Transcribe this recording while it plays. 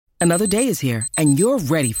Another day is here, and you're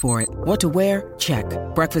ready for it. What to wear? Check.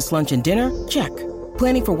 Breakfast, lunch, and dinner? Check.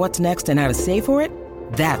 Planning for what's next and how to save for it?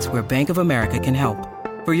 That's where Bank of America can help.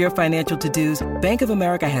 For your financial to-dos, Bank of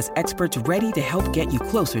America has experts ready to help get you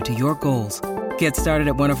closer to your goals. Get started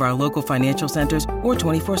at one of our local financial centers or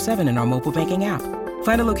 24/7 in our mobile banking app.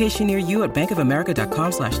 Find a location near you at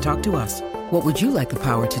bankofamerica.com/talktous. What would you like the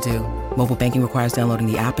power to do? Mobile banking requires downloading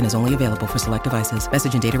the app and is only available for select devices.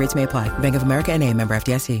 Message and data rates may apply. Bank of America N.A., member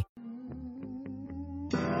FDIC.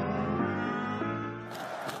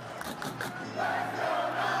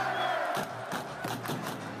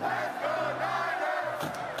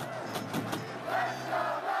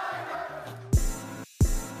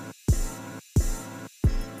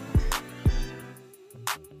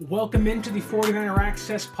 Welcome into the 49er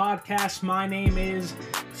Access Podcast. My name is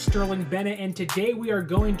Sterling Bennett, and today we are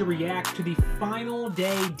going to react to the final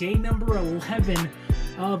day number 11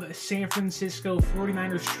 of San Francisco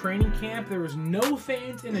 49ers training camp. There was no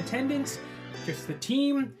fans in attendance, just the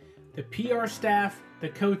team, the PR staff, the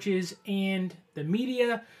coaches, and the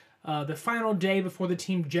media. The final day before the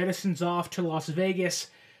team jettisons off to Las Vegas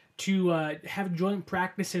to have joint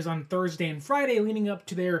practices on Thursday and Friday, leading up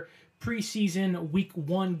to their preseason Week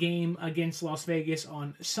 1 game against Las Vegas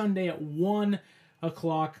on Sunday at 1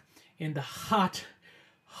 o'clock in the hot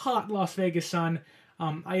Las Vegas sun.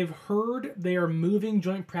 I have heard they are moving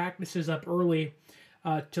joint practices up early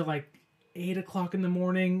to like 8 o'clock in the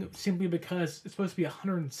morning simply because it's supposed to be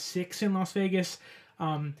 106 in Las Vegas.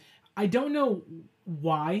 I don't know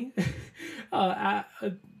why the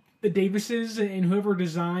Davises and whoever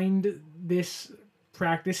designed this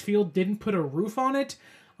practice field didn't put a roof on it.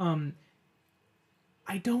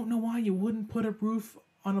 I don't know why you wouldn't put a roof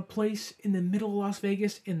on a place in the middle of Las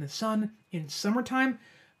Vegas in the sun in summertime.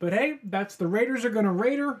 But hey, that's the Raiders are going to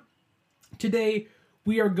Raider. Today,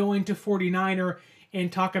 we are going to 49er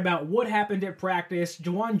and talk about what happened at practice.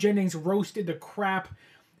 Jauan Jennings roasted the crap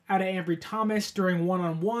out of Ambry Thomas during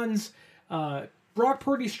one-on-ones. Brock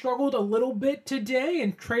Purdy struggled a little bit today,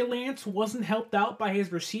 and Trey Lance wasn't helped out by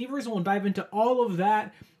his receivers. We'll dive into all of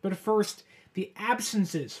that. But first, the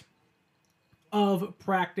absences of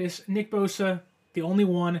practice. Nick Bosa, the only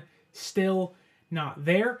one, still not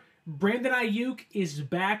there. Brandon Ayuk is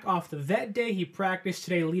back off the vet day. He practiced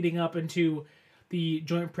today leading up into the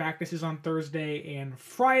joint practices on Thursday and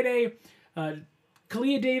Friday.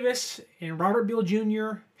 Kalia Davis and Robert Beal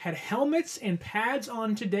Jr. had helmets and pads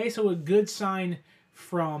on today, so a good sign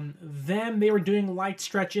from them. They were doing light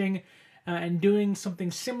stretching and doing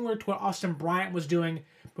something similar to what Austin Bryant was doing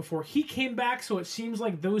before he came back, so it seems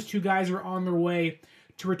like those two guys are on their way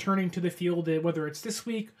to returning to the field, whether it's this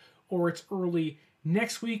week or it's early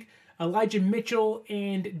next week. Elijah Mitchell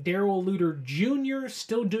and Darrell Luter Jr.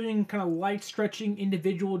 still doing kind of light stretching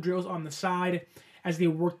individual drills on the side as they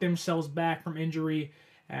work themselves back from injury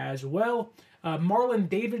as well. Marlon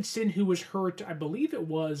Davidson, who was hurt, I believe it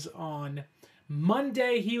was on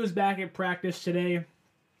Monday, he was back at practice today.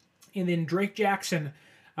 And then Drake Jackson,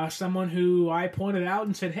 someone who I pointed out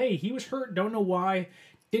and said, hey, he was hurt, don't know why,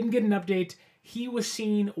 didn't get an update. He was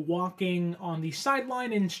seen walking on the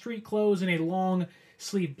sideline in street clothes in a long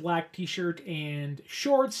sleeve black t-shirt and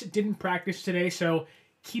shorts. Didn't practice today, so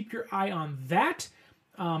keep your eye on that.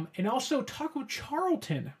 And also Taco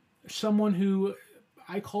Charlton, someone who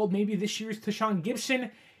I called maybe this year's Tashawn Gibson.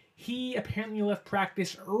 He apparently left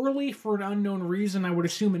practice early for an unknown reason. I would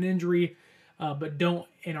assume an injury, but don't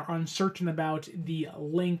and are uncertain about the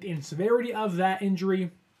length and severity of that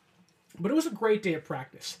injury. But it was a great day of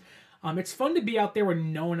practice. It's fun to be out there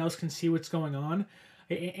when no one else can see what's going on,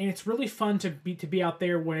 and it's really fun to be out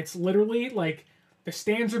there when it's literally like the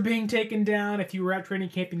stands are being taken down. If you were at training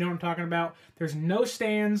camp, you know what I'm talking about. There's no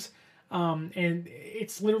stands, and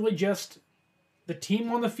it's literally just the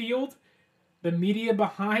team on the field, the media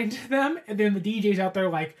behind them, and then the DJs out there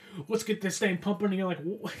like, let's get this thing pumping, and you're like,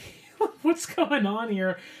 what's going on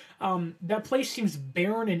here? That place seems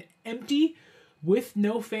barren and empty with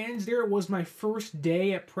no fans there. It was my first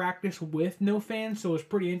day at practice with no fans, so it was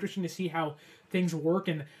pretty interesting to see how things work,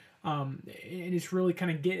 and it's really kind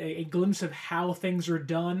of get a glimpse of how things are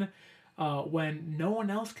done when no one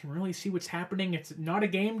else can really see what's happening. It's not a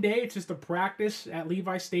game day, it's just a practice at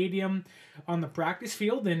Levi Stadium on the practice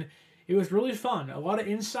field, and it was really fun. A lot of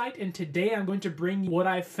insight, and today I'm going to bring you what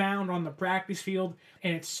I found on the practice field,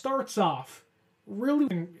 and it starts off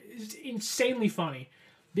really insanely funny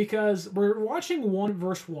because we're watching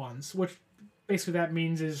 1-versus-1s, which basically that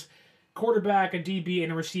means is quarterback, a DB,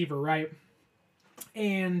 and a receiver, right?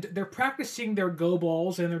 And they're practicing their go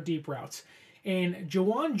balls and their deep routes. And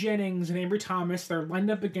Jauan Jennings and Ambry Thomas, they're lined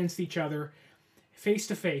up against each other face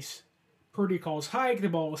to face. Purdy calls hike. The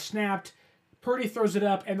ball is snapped. Purdy throws it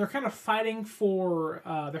up, and they're kind of fighting for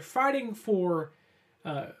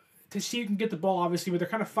to see who can get the ball, obviously, but they're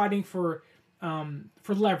kind of fighting for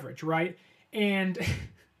leverage, right? And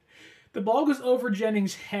the ball goes over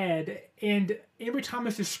Jennings' head, and Ambry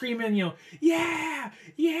Thomas is screaming, yeah,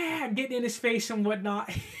 getting in his face and whatnot.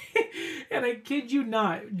 And I kid you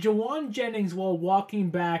not, Jawan Jennings, while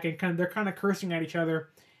walking back and they're kind of cursing at each other,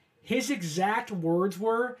 his exact words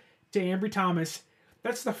were to Ambry Thomas,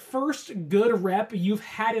 "That's the first good rep you've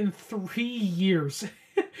had in 3 years."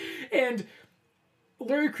 And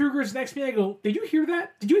Larry Krueger's next to me. I go, "Did you hear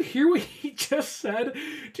that? Did you hear what he just said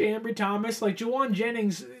to Ambry Thomas?" Like, Jawan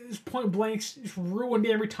Jennings is point blank ruined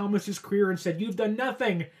Ambry Thomas's career and said, "You've done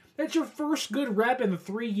nothing. That's your first good rep in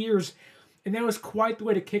 3 years." And that was quite the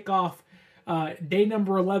way to kick off day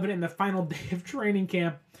number 11 and the final day of training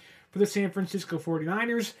camp for the San Francisco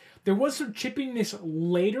 49ers. There was some chippiness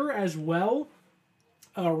later as well.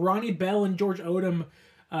 Ronnie Bell and George Odom,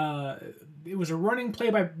 it was a running play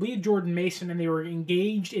by, I believe, Jordan Mason, and they were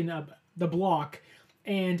engaged in the block.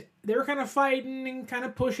 And they were kind of fighting and kind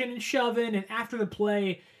of pushing and shoving. And after the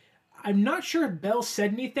play, I'm not sure if Bell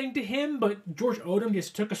said anything to him, but George Odom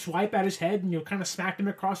just took a swipe at his head and kind of smacked him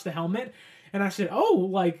across the helmet. And I said, "Oh,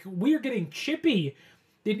 like, we are getting chippy."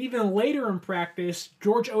 Then even later in practice,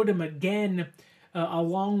 George Odom again,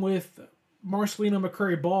 along with Marcelino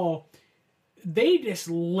McCurry-Ball, they just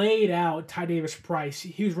laid out Ty Davis-Price.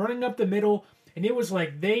 He was running up the middle, and it was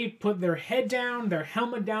like they put their head down, their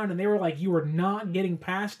helmet down, and they were like, "You are not getting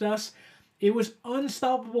past us." It was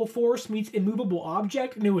unstoppable force meets immovable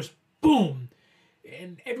object, and it was boom.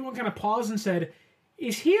 And everyone kind of paused and said,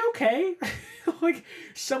 "Is he okay?" Like,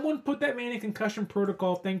 someone put that man in concussion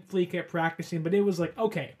protocol. Thankfully, he kept practicing, but it was like,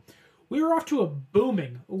 okay, we were off to a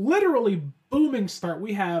booming, literally booming start.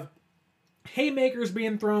 We have haymakers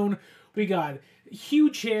being thrown. We got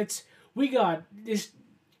huge hits. We got this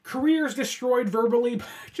careers destroyed verbally by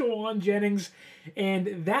Jawan Jennings.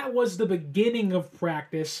 And that was the beginning of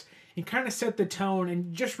practice and kind of set the tone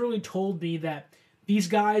and just really told me that these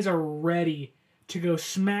guys are ready to go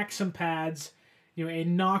smack some pads,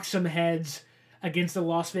 and knock some heads against the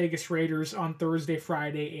Las Vegas Raiders on Thursday,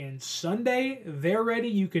 Friday, and Sunday. They're ready.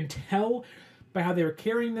 You can tell by how they were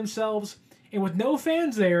carrying themselves. And with no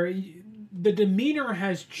fans there, the demeanor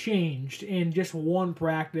has changed in just one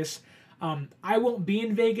practice. I won't be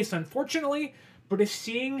in Vegas, unfortunately, but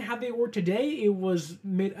seeing how they were today, it was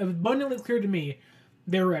made abundantly clear to me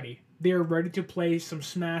they're ready. They're ready to play some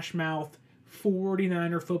smash mouth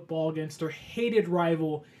 49er football against their hated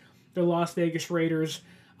rival, the Las Vegas Raiders.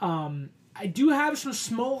 I do have some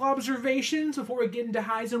small observations before we get into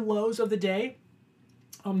highs and lows of the day.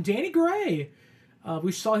 Danny Gray.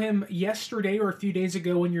 We saw him yesterday or a few days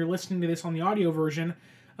ago when you're listening to this on the audio version.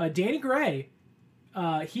 Danny Gray,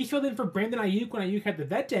 he filled in for Brandon Ayuk when Ayuk had the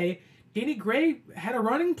vet day. Danny Gray had a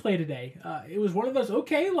running play today. It was one of those,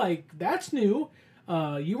 okay, like, that's new.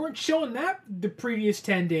 You weren't showing that the previous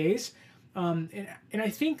 10 days. And I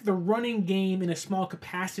think the running game in a small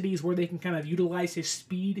capacity is where they can kind of utilize his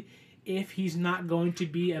speed if he's not going to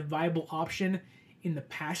be a viable option in the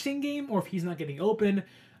passing game or if he's not getting open.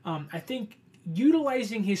 I think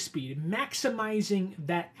utilizing his speed, maximizing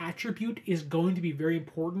that attribute is going to be very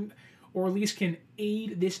important, or at least can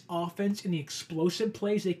aid this offense in the explosive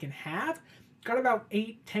plays they can have. Got about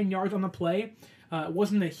 8-10 yards on the play. It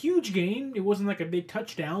wasn't a huge gain. It wasn't like a big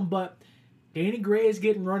touchdown, but Danny Gray is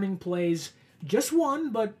getting running plays. Just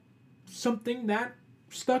one, but something that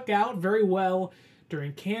stuck out very well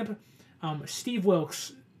during camp. Steve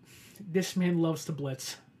Wilkes, this man loves to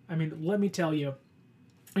blitz. I mean, let me tell you.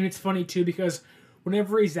 And it's funny, too, because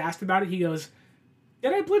whenever he's asked about it, he goes,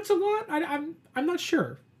 "Did I blitz a lot? I'm not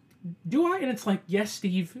sure. Do I?" And it's like, yes,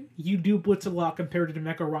 Steve, you do blitz a lot compared to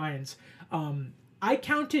DeMeco Ryans. I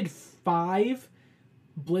counted 5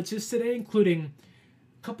 blitzes today, including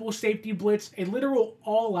a couple of safety blitz, a literal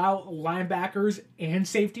all-out linebackers and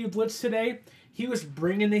safety blitz today. He was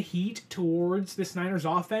bringing the heat towards this Niners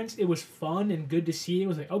offense. It was fun and good to see. It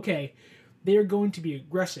was like, okay, they're going to be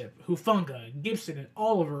aggressive. Hufanga, Gibson, and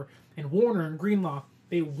Oliver, and Warner, and Greenlaw,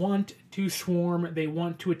 they want to swarm. They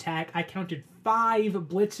want to attack. I counted 5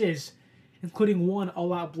 blitzes, including one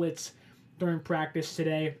all-out blitz during practice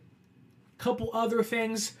today. Couple other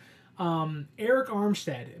things. Eric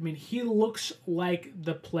Armstead, I mean, he looks like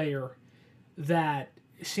the player that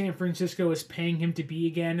San Francisco is paying him to be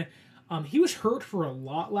again. He was hurt for a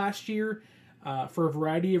lot last year for a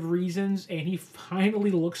variety of reasons, and he finally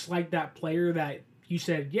looks like that player that you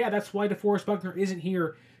said, yeah, that's why DeForest Buckner isn't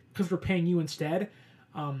here, because we're paying you instead.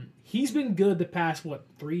 He's been good the past,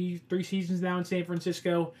 3 seasons now in San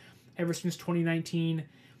Francisco. ever since 2019.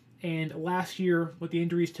 And last year, with the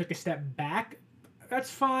injuries, took a step back.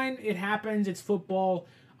 That's fine. It happens. It's football.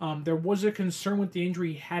 There was a concern with the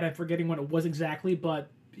injury he had. I'm forgetting what it was exactly, but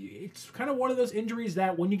it's kind of one of those injuries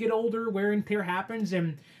that when you get older, wear and tear happens,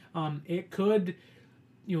 and it could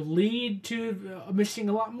lead to missing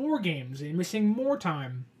a lot more games and missing more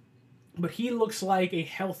time. But he looks like a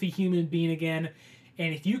healthy human being again,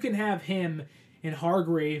 and if you can have him and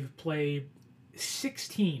Hargrave play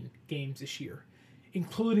 16 games this year,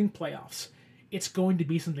 including playoffs, it's going to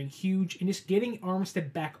be something huge. And just getting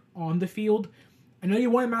Armstead back on the field, I know you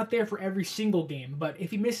want him out there for every single game, but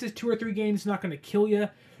if he misses 2 or 3 games, it's not going to kill you,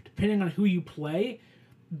 depending on who you play.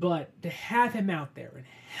 But to have him out there and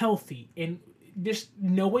healthy, and just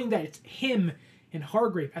knowing that it's him and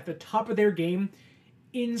Hargrave at the top of their game,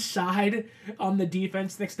 inside on the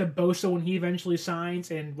defense next to Bosa when he eventually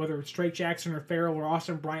signs, and whether it's Drake Jackson or Farrell or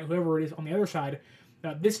Austin Bryant, whoever it is on the other side,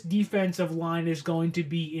 this defensive line is going to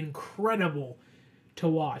be incredible to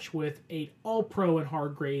watch, with a all-pro in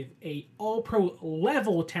Hargrave, a all-pro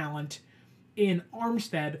level talent in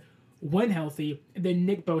Armstead when healthy, and then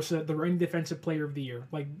Nick Bosa, the reigning defensive player of the year.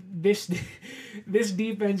 Like, this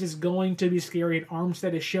defense is going to be scary, and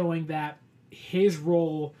Armstead is showing that his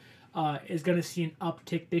role is going to see an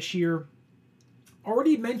uptick this year.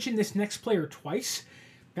 Already mentioned this next player twice.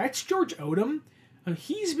 That's George Odom.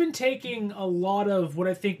 He's been taking a lot of what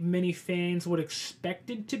I think many fans would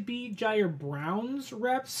expected to be Jair Brown's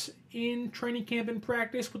reps in training camp and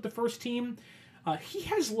practice with the first team. He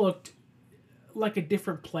has looked like a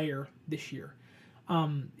different player this year.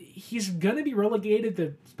 He's going to be relegated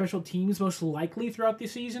to special teams most likely throughout the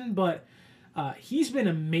season, but he's been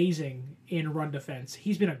amazing in run defense.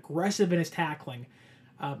 He's been aggressive in his tackling.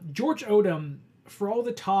 George Odom, for all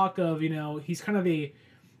the talk of, he's kind of a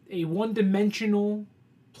one-dimensional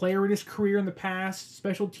player in his career in the past,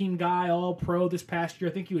 special team guy, all-pro this past year.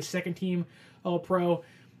 I think he was second-team all-pro.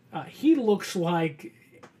 He looks like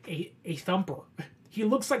a thumper. He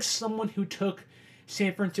looks like someone who took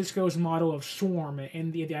San Francisco's motto of swarm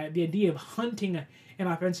and the idea of hunting an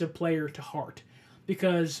offensive player to heart.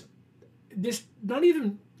 Because this, not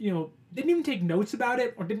even, didn't even take notes about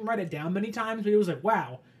it or didn't write it down many times, but it was like,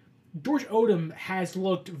 wow, George Odom has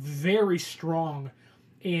looked very strong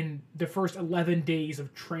in the first 11 days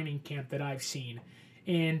of training camp that I've seen.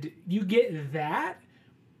 And you get that,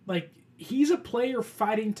 like, he's a player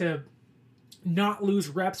fighting to not lose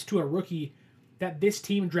reps to a rookie that this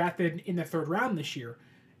team drafted in the 3rd round this year.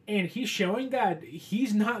 And he's showing that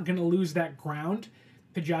he's not going to lose that ground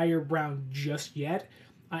to Jair Brown just yet.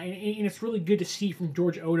 And it's really good to see from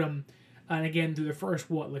George Odom, and again, through the first,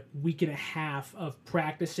 week and a half of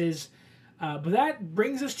practices. But that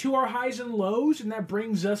brings us to our highs and lows, and that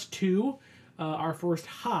brings us to our first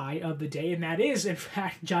high of the day, and that is, in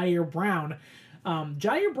fact, Jair Brown.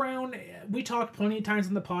 Jair Brown, we talked plenty of times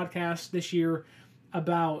on the podcast this year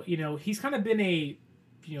about, he's kind of been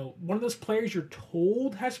one of those players you're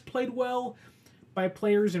told has played well by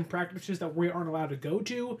players in practices that we aren't allowed to go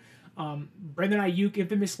to. Brandon Ayuk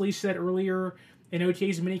infamously said earlier in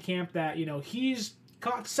OTA's minicamp that, he's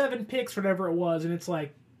caught 7 picks, whatever it was, and it's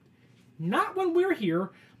like, not when we're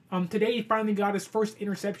here. Today he finally got his first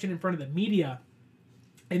interception in front of the media,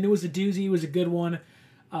 and it was a doozy. It was a good one.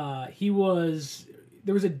 There was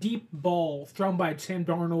a deep ball thrown by Sam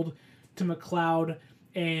Darnold to McLeod,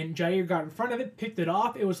 and Jair got in front of it, picked it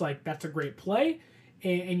off. It was like, that's a great play.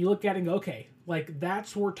 And you look at it and go, okay, like,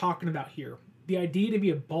 that's what we're talking about here. The idea to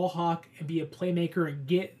be a ball hawk and be a playmaker and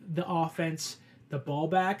get the offense the ball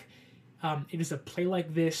back. It is a play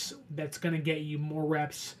like this that's going to get you more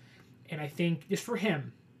reps. And I think just for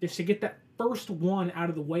him, just to get that first one out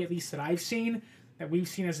of the way, at least that I've seen, that we've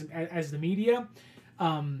seen as the media,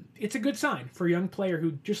 it's a good sign for a young player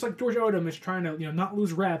who, just like George Odom, is trying to not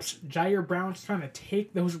lose reps. Jair Brown's trying to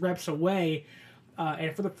take those reps away,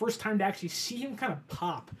 and for the first time to actually see him kind of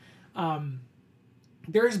pop.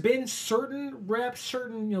 There's been certain reps,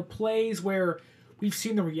 certain plays where we've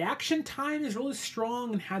seen the reaction time is really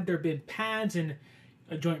strong, and had there been pads and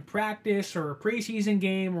a joint practice or a preseason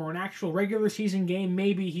game or an actual regular season game,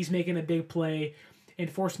 maybe he's making a big play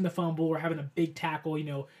and forcing the fumble or having a big tackle,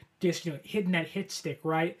 just hitting that hit stick,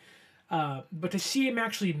 right? But to see him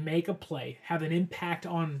actually make a play, have an impact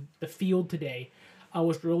on the field today,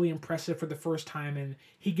 was really impressive for the first time, and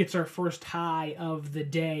he gets our first high of the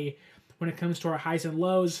day when it comes to our highs and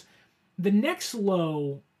lows. The next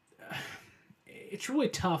low, it's really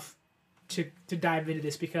tough to dive into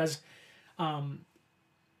this because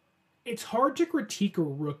it's hard to critique a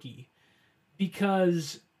rookie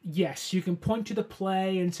because yes, you can point to the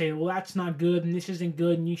play and say, well, that's not good, and this isn't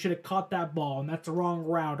good, and you should have caught that ball, and that's the wrong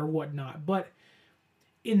route or whatnot. But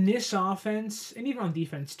in this offense, and even on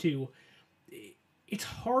defense too, it's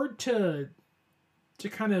hard to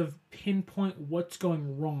kind of pinpoint what's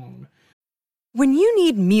going wrong. When you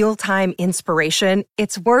need mealtime inspiration,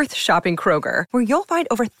 it's worth shopping Kroger, where you'll find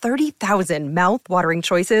over 30,000 mouth-watering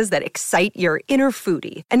choices that excite your inner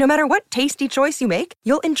foodie. And no matter what tasty choice you make,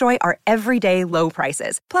 you'll enjoy our everyday low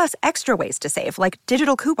prices, plus extra ways to save, like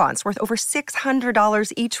digital coupons worth over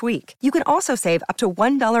 $600 each week. You can also save up to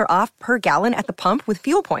 $1 off per gallon at the pump with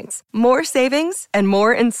fuel points. More savings and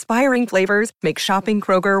more inspiring flavors make shopping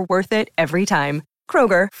Kroger worth it every time.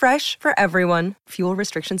 Kroger, fresh for everyone. Fuel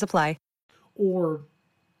restrictions apply. Or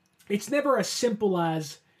it's never as simple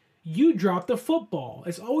as you dropped the football.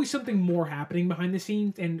 It's always something more happening behind the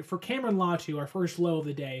scenes. And for Cameron Latu, our first low of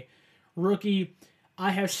the day, rookie,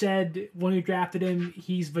 I have said when we drafted him,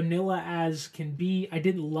 he's vanilla as can be. I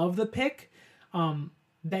didn't love the pick.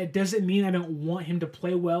 That doesn't mean I don't want him to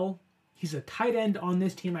play well. He's a tight end on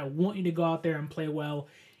this team. I want you to go out there and play well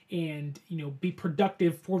and, be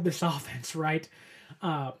productive for this offense, right?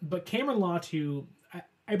 But Cameron Latu,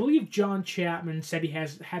 I believe John Chapman said he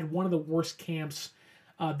has had one of the worst camps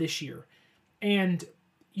this year. And,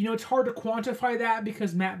 it's hard to quantify that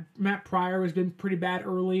because Matt Pryor has been pretty bad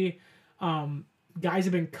early. Guys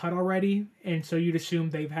have been cut already, and so you'd assume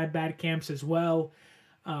they've had bad camps as well.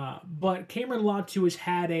 But Cameron Latu has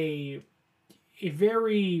had a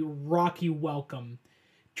very rocky welcome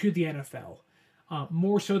to the NFL.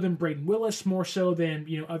 More so than Braden Willis, more so than,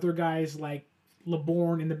 other guys like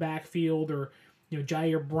LeBourne in the backfield or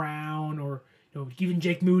Jair Brown or even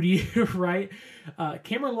Jake Moody, right?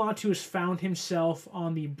 Cameron Latu has found himself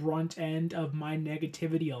on the brunt end of my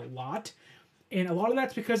negativity a lot, and a lot of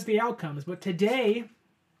that's because of the outcomes. But today,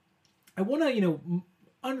 I want to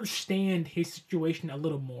understand his situation a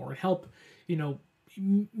little more and help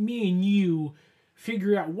me and you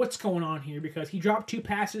figure out what's going on here, because he dropped 2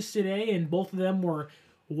 passes today, and both of them were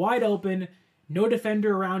wide open. No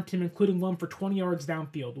defender around him, including one for 20 yards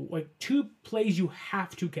downfield. Like 2 plays you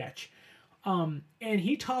have to catch. And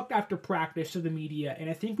he talked after practice to the media, and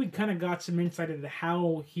I think we kind of got some insight into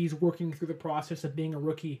how he's working through the process of being a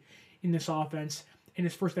rookie in this offense in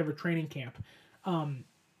his first ever training camp.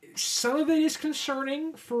 Some of it is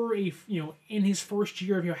concerning for in his first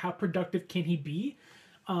year of how productive can he be.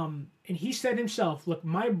 And he said himself, look,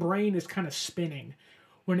 my brain is kind of spinning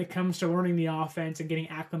when it comes to learning the offense and getting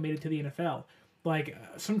acclimated to the NFL. Like,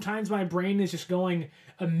 sometimes my brain is just going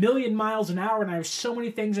a million miles an hour, and I have so many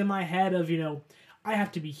things in my head of, I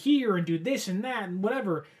have to be here and do this and that and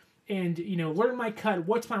whatever. And, learn my cut.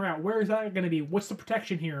 What's my route? Where is that going to be? What's the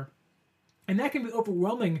protection here? And that can be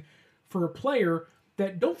overwhelming for a player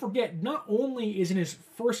that, don't forget, not only is in his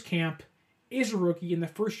first camp, is a rookie in the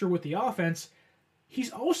first year with the offense, he's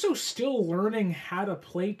also still learning how to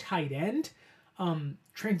play tight end,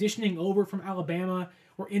 transitioning over from Alabama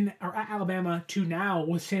at Alabama to now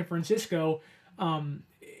with San Francisco.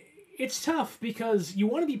 It's tough because you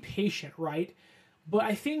want to be patient, right? But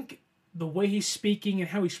I think the way he's speaking and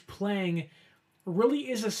how he's playing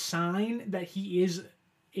really is a sign that he is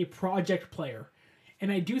a project player.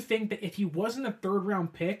 And I do think that if he wasn't a 3rd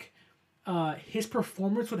round pick, his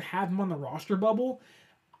performance would have him on the roster bubble.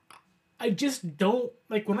 I just don't,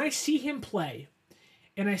 like, when I see him play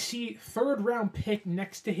and I see 3rd round pick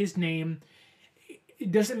next to his name,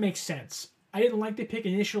 it doesn't make sense. I didn't like the pick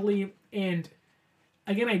initially, and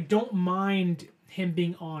again, I don't mind him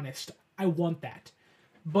being honest. I want that.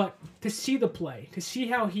 But to see the play, to see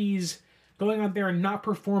how he's going out there and not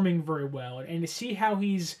performing very well, and to see how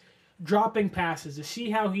he's dropping passes, to see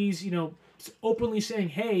how he's, openly saying,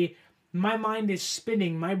 hey, my mind is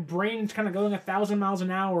spinning, my brain's kind of going 1,000 miles an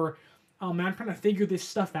hour, and I'm trying to figure this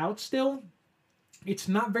stuff out still. It's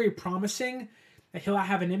not very promising that he'll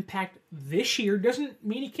have an impact this year. Doesn't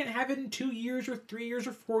mean he can't have it in 2 years or 3 years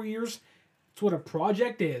or 4 years. It's what a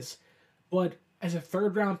project is. But as a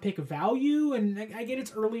 3rd round pick value, and I get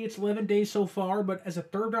it's early, it's 11 days so far, but as a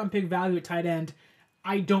 3rd round pick value at tight end,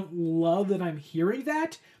 I don't love that I'm hearing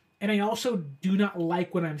that. And I also do not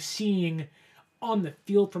like what I'm seeing on the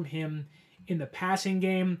field from him in the passing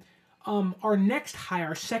game. Our next high,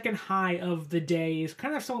 our second high of the day, is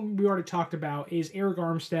kind of something we already talked about, is Arik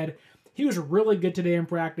Armstead. He was really good today in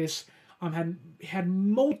practice. Had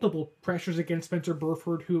multiple pressures against Spencer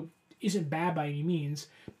Burford, who isn't bad by any means,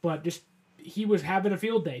 but just he was having a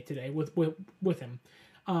field day today with him.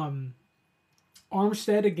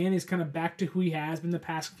 Armstead, again, is kind of back to who he has been the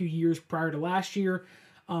past few years prior to last year.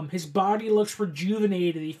 His body looks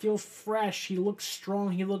rejuvenated. He feels fresh. He looks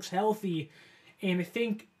strong. He looks healthy. And I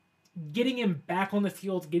think getting him back on the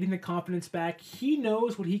field, getting the confidence back. He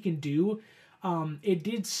knows what he can do. It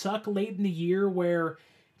did suck late in the year where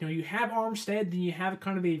you have Armstead, then you have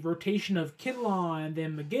kind of a rotation of Kinlaw, and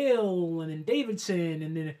then McGill, and then Davidson,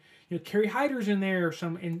 and then Kerry Hyder's in there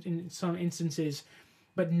in some instances.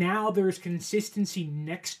 But now there's consistency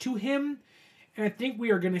next to him, and I think we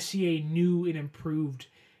are going to see a new and improved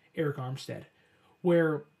Eric Armstead,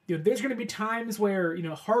 where there's going to be times where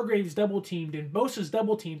Hargrave's double teamed and Bosa's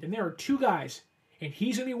double teamed, and there are two guys, and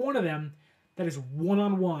he's going to be one of them that is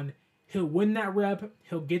one-on-one. He'll win that rep,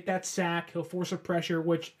 he'll get that sack, he'll force a pressure,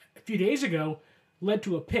 which a few days ago led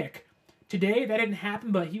to a pick. Today, that didn't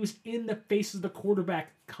happen, but he was in the face of the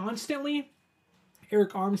quarterback constantly.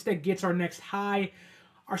 Eric Armstead gets our next high.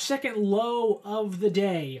 Our second low of the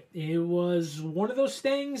day. It was one of those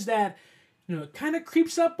things that it kind of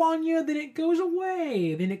creeps up on you, then it goes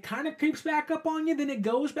away. Then it kind of creeps back up on you, then it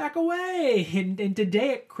goes back away. And today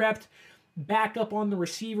it crept back up on the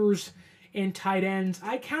receivers and tight ends.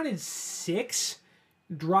 I counted 6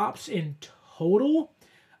 drops in total.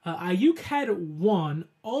 Ayuk had 1,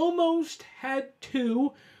 almost had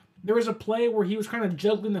 2. There was a play where he was kind of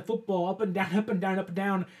juggling the football up and down, up and down, up and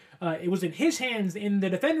down. It was in his hands, in the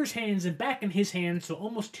defender's hands, and back in his hands, so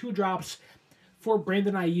almost 2 drops for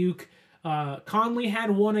Brandon Ayuk. Conley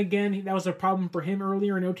had 1 again. That was a problem for him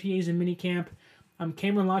earlier in OTAs and minicamp.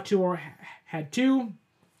 Cameron Latu had 2.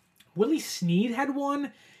 Willie Snead had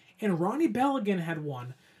 1. And Ronnie Bell again had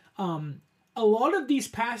 1. A lot of these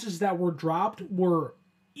passes that were dropped were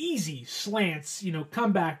easy slants,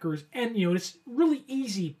 comebackers, and it's really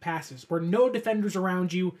easy passes where no defenders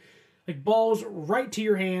around you, like balls right to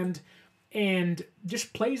your hand, and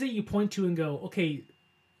just plays that you point to and go, okay,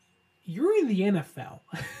 you're in the NFL.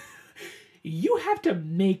 You have to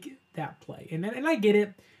make that play. And I get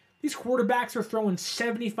it. These quarterbacks are throwing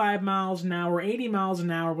 75 miles an hour, 80 miles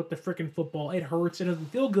an hour with the freaking football. It hurts. It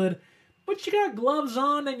doesn't feel good. But you got gloves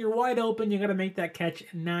on and you're wide open. You got to make that catch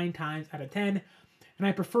 9 times out of 10. And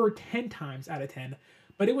I prefer 10 times out of 10.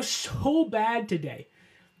 But it was so bad today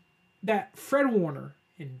that Fred Warner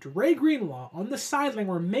and Dre Greenlaw on the sideline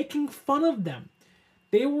were making fun of them.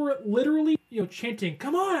 They were literally, chanting,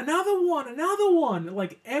 "Come on, another one,"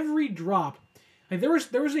 like every drop. Like there was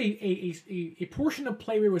a portion of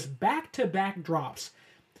play where it was back-to-back drops.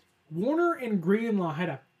 Warner and Greenlaw had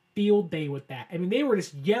a field day with that. I mean, they were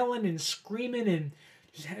just yelling and screaming and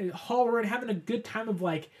just hollering, having a good time of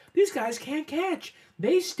like, these guys can't catch.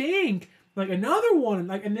 They stink. Like another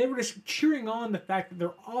one. And they were just cheering on the fact that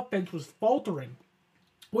their offense was faltering,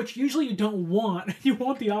 which usually you don't want. You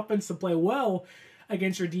want the offense to play well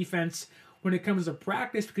against your defense when it comes to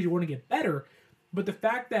practice because you want to get better. But the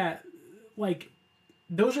fact that,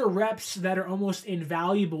 those are reps that are almost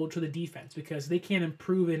invaluable to the defense because they can't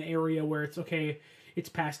improve an area where it's okay, it's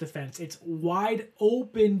pass defense. It's wide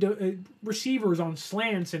open receivers on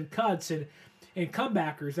slants and cuts and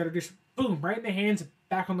comebackers that are just, boom, right in the hands,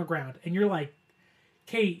 back on the ground. And you're like,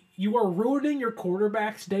 okay, you are ruining your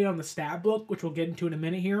quarterback's day on the stat book, which we'll get into in a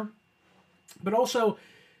minute here. But also,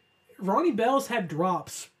 Ronnie Bell's had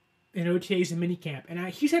drops in OTAs and minicamp. And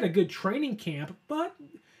he's had a good training camp, but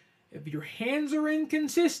if your hands are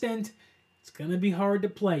inconsistent, it's going to be hard to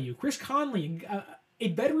play you. Chris Conley, a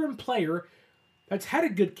veteran player that's had a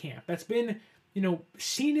good camp, that's been,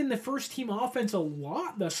 seen in the first team offense a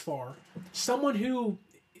lot thus far. Someone who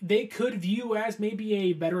they could view as maybe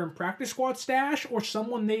a veteran practice squad stash or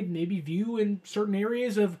someone they maybe view in certain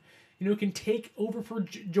areas of, can take over for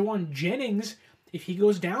Jawan Jennings if he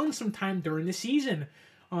goes down sometime during the season.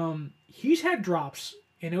 He's had drops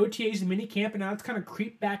in OTAs and minicamp, and now it's kind of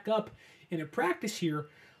creeped back up in a practice here.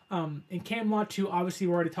 And Cam Latu, obviously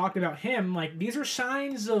we already talked about him. Like, these are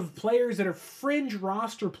signs of players that are fringe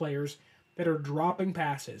roster players that are dropping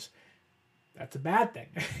passes. That's a bad thing.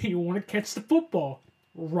 You want to catch the football,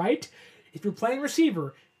 right? If you're playing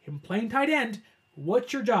receiver and playing tight end,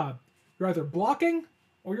 what's your job? You're either blocking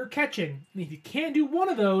or you're catching. And if you can't do one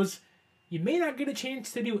of those, you may not get a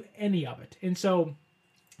chance to do any of it. And so,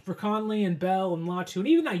 for Conley and Bell and Latu, and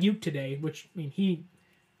even Ayuk today, which,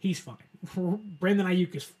 he's fine. Brandon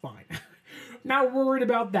Ayuk is fine. Not worried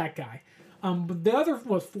about that guy. But the other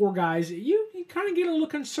 4 guys, you kind of get a little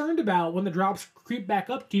concerned about when the drops creep back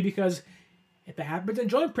up to you because if it happens in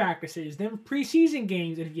joint practices, then preseason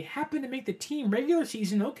games, and if you happen to make the team regular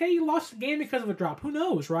season, okay, you lost the game because of a drop. Who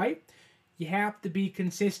knows, right? You have to be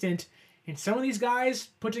consistent. And some of these guys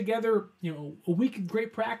put together, a week of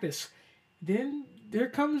great practice. Then there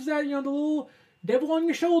comes that, the little devil on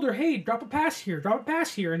your shoulder. Hey, drop a pass here.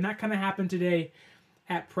 And that kind of happened today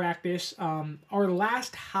at practice. Our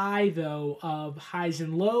last high, though, of highs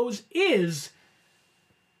and lows is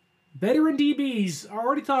Veteran DBs,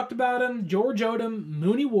 already talked about him. George Odom,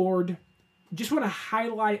 Mooney Ward. Just want to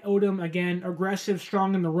highlight Odom again. Aggressive,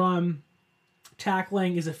 strong in the run.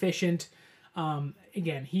 Tackling is efficient.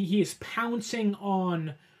 Again, he is pouncing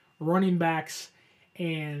on running backs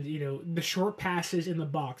and, the short passes in the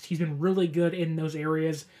box. He's been really good in those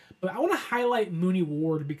areas. But I want to highlight Mooney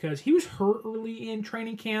Ward because he was hurt early in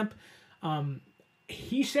training camp.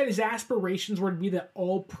 He said his aspirations were to be the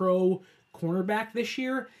all-pro cornerback this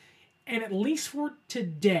year. And at least for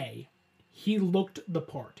today, he looked the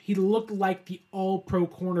part. He looked like the all-pro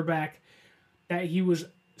cornerback that he was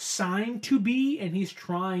signed to be and he's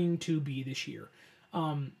trying to be this year.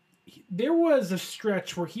 There was a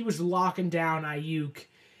stretch where he was locking down Ayuk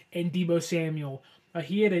and Deebo Samuel.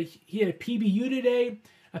 He had a PBU today,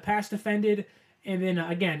 a pass defended, and then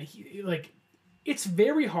again, it's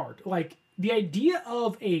very hard. Like, the idea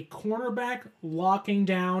of a cornerback locking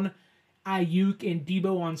down Ayuk and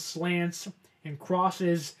Deebo on slants and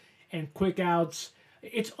crosses and quick outs,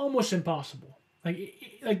 it's almost impossible.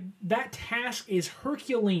 Like that task is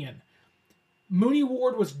Herculean. Mooney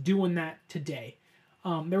Ward was doing that today.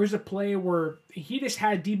 There was a play where he just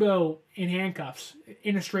had Deebo in handcuffs,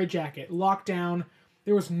 in a straitjacket, locked down.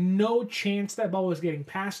 There was no chance that ball was getting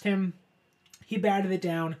past him. He batted it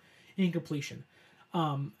down, incompletion.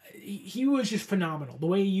 He was just phenomenal. The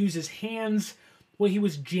way he used his hands, the way he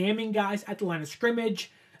was jamming guys at the line of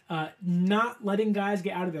scrimmage, not letting guys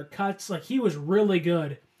get out of their cuts. Like, he was really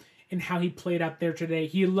good in how he played out there today.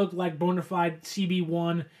 He looked like bona fide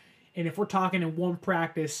CB1. And if we're talking in one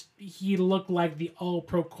practice, he looked like the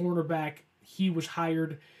all-pro cornerback he was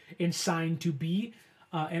hired and signed to be.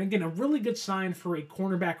 And again, a really good sign for a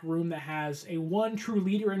cornerback room that has a one true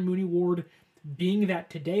leader in Mooney Ward being that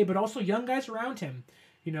today, but also young guys around him.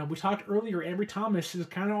 We talked earlier, Ambry Thomas is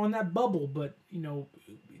kind of on that bubble, but,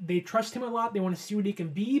 they trust him a lot. They want to see what he can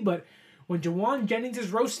be. But when Jawan Jennings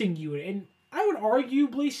is roasting you, and I would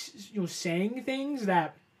arguably, saying things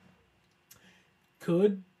that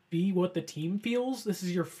could be what the team feels. This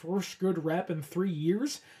is your first good rep in 3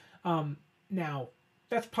 years. Now,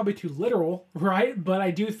 that's probably too literal, right? But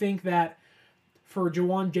I do think that for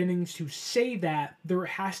Jawan Jennings to say that, there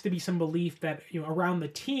has to be some belief that, around the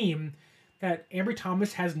team that Ambry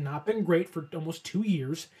Thomas has not been great for almost 2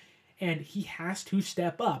 years, and he has to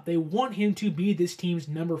step up. They want him to be this team's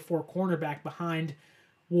number 4 cornerback behind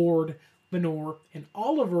Ward, Lenore, and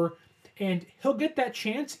Oliver, and he'll get that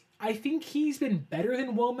chance. I think he's been better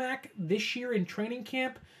than Womack this year in training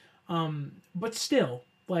camp, but still,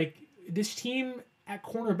 this team at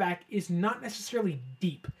cornerback is not necessarily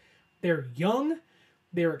deep. They're young,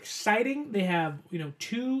 they're exciting. They have,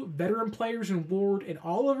 2 veteran players in Ward and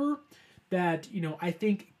Oliver that, I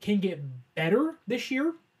think can get better this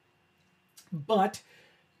year. But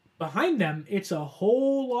behind them, it's a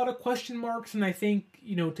whole lot of question marks, and I think,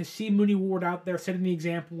 to see Mooney Ward out there setting the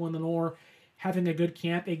example in Lenore, having a good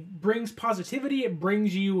camp, it brings positivity, it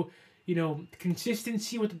brings you,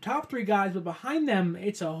 consistency with the top 3 guys, but behind them,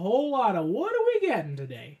 it's a whole lot of, what are we getting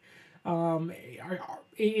today?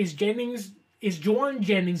 Is Jawan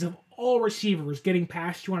Jennings, of all receivers, getting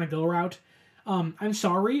past you on a go route? I'm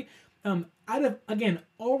sorry. Out of, again,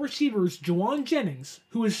 all receivers, Jawan Jennings,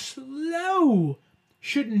 who is slow,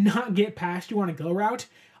 should not get past you on a go route.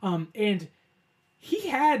 And he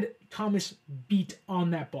had Thomas beat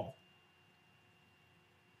on that ball.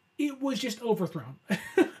 It was just overthrown.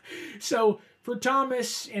 So for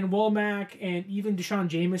Thomas and Womack and even Deshaun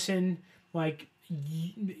Jameson,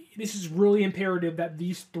 this is really imperative that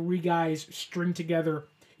these 3 guys string together,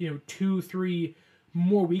 2-3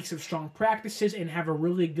 more weeks of strong practices and have a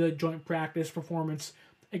really good joint practice performance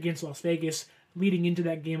against Las Vegas leading into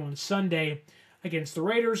that game on Sunday against the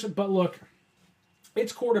Raiders. But look,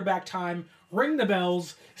 it's quarterback time. Ring the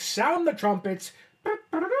bells, sound the trumpets.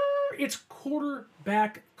 It's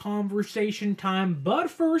quarterback conversation time. But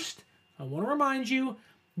first, I want to remind you,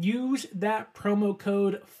 use that promo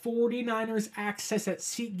code 49ers Access at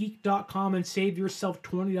SeatGeek.com and save yourself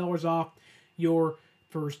 $20 off your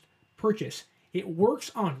first purchase. It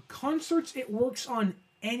works on concerts. It works on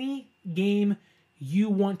any game you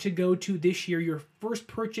want to go to this year. Your first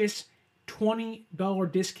purchase,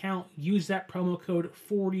 $20 discount. Use that promo code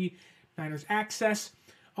 49ers Access.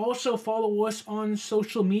 Also follow us on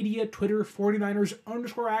social media, Twitter,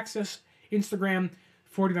 49ers_access, Instagram,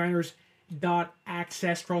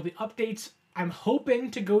 49ers.access for all the updates. I'm hoping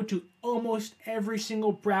to go to almost every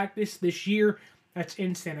single practice this year that's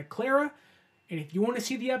in Santa Clara. And if you want to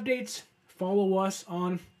see the updates, follow us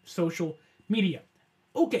on social media.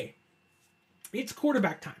 Okay, it's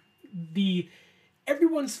quarterback time.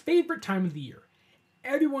 Everyone's favorite time of the year.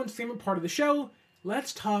 Everyone's favorite part of the show.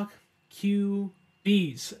 let's talk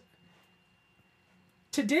QBs.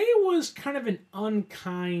 Today was kind of an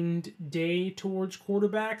unkind day towards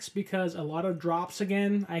quarterbacks because a lot of drops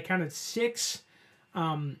again. I counted 6.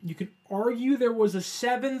 You could argue there was a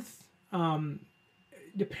 7th,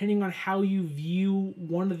 depending on how you view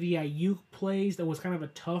one of the Ayuk plays. That was kind of a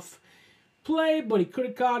tough play, but he could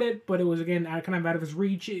have caught it. But it was, again, kind of out of his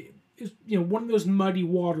reach. It was, one of those muddy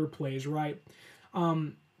water plays, right?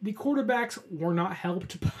 The quarterbacks were not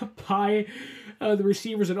helped by the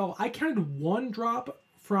receivers at all. I counted 1 drop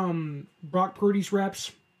from Brock Purdy's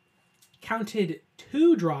reps, counted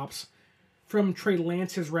 2 drops from Trey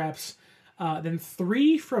Lance's reps, then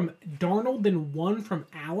 3 from Darnold, then 1 from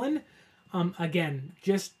Allen. Again,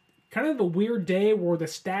 just kind of a weird day where the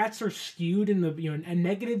stats are skewed in the a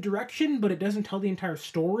negative direction, but it doesn't tell the entire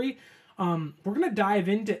story. We're going to dive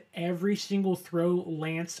into every single throw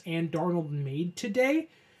Lance and Darnold made today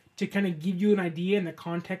to kind of give you an idea and the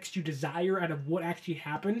context you desire out of what actually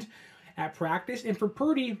happened at practice. And for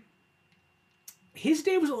Purdy, his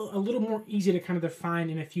day was a little more easy to kind of define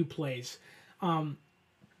in a few plays.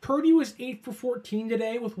 Purdy was 8 for 14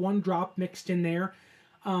 today with 1 drop mixed in there.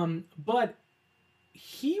 But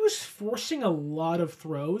he was forcing a lot of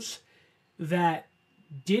throws that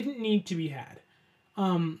didn't need to be had.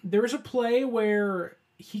 There was a play where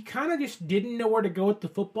he kind of just didn't know where to go with the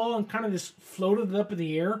football and kind of just floated it up in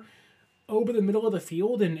the air over the middle of the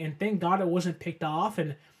field, and thank God it wasn't picked off.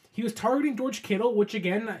 And he was targeting George Kittle, which,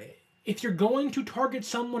 again, if you're going to target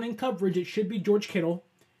someone in coverage, it should be George Kittle.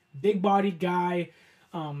 Big-bodied guy,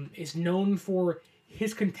 is known for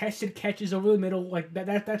his contested catches over the middle. Like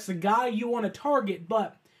that's the guy you want to target,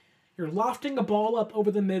 but you're lofting a ball up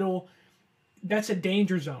over the middle. That's a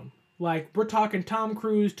danger zone. Like, we're talking Tom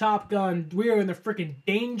Cruise, Top Gun. We are in the freaking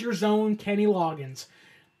danger zone, Kenny Loggins.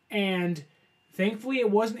 And thankfully it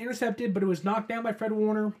wasn't intercepted, but it was knocked down by Fred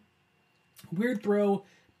Warner. Weird throw,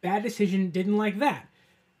 bad decision, didn't like that.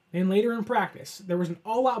 Then later in practice, there was an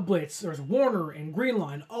all-out blitz. There was Warner and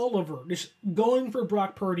Greenline, Oliver, just going for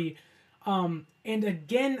Brock Purdy. And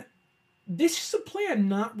again, this is a play I'm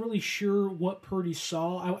not really sure what Purdy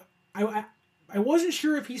saw. I wasn't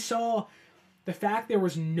sure if he saw the fact there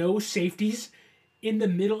was no safeties in the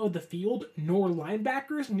middle of the field, nor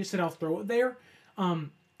linebackers, and just said, I'll throw it there.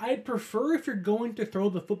 I'd prefer, if you're going to throw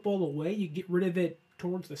the football away, you get rid of it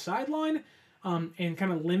towards the sideline, and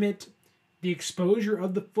kind of limit the exposure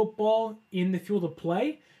of the football in the field of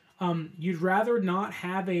play. You'd rather not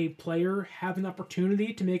have a player have an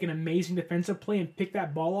opportunity to make an amazing defensive play and pick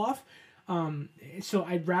that ball off. So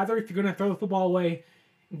I'd rather, if you're going to throw the football away,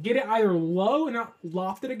 get it either low and not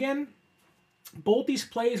loft it again. Both these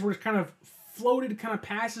plays were kind of floated kind of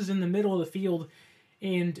passes in the middle of the field.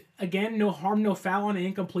 And again, no harm, no foul on an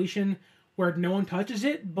incompletion where no one touches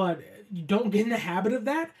it, but you don't get in the habit of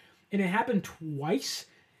that. And it happened twice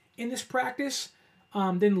in this practice.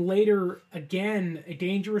 Then later, again, a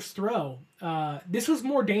dangerous throw. This was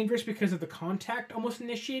more dangerous because of the contact almost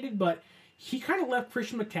initiated, but he kind of left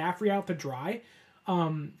Christian McCaffrey out to dry.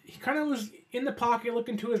 He kind of was in the pocket,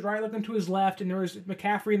 looking to his right, looking to his left, and there was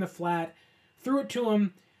McCaffrey in the flat. Threw it to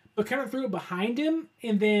him, but kind of threw it behind him,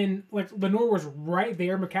 and then, like, Lenore was right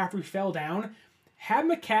there. McCaffrey fell down. Had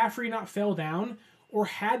McCaffrey not fell down, or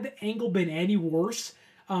had the angle been any worse,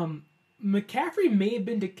 McCaffrey may have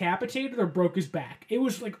been decapitated or broke his back. It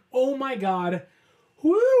was like, oh my God,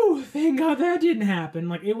 whoo, thank God that didn't happen.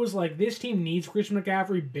 Like, it was like, this team needs Christian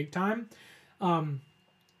McCaffrey big time.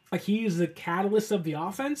 Like, he is the catalyst of the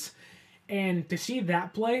offense, and to see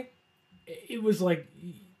that play, it was like,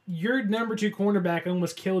 your number 2 cornerback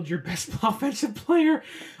almost killed your best offensive player.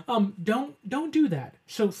 Don't do that.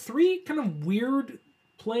 So 3 kind of weird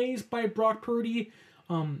plays by Brock Purdy,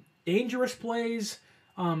 dangerous plays,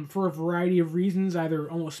 for a variety of reasons,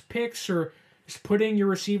 either almost picks or just putting your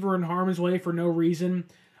receiver in harm's way for no reason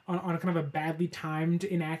on a kind of a badly timed,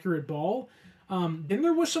 inaccurate ball. Then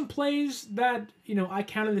there was some plays that, I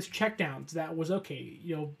counted as checkdowns. That was okay.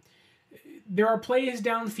 There are plays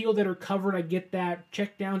downfield that are covered. I get that.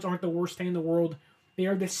 Checkdowns aren't the worst thing in the world. They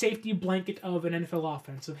are the safety blanket of an NFL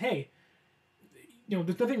offense. Of, hey,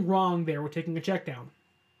 there's nothing wrong there with taking a checkdown.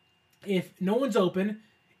 If no one's open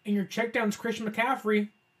and your checkdown's Christian McCaffrey,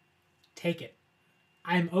 take it.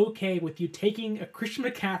 I'm okay with you taking a Christian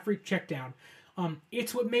McCaffrey checkdown.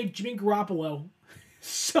 It's what made Jimmy Garoppolo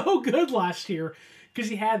so good last year, because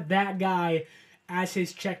he had that guy as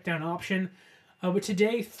his checkdown option. But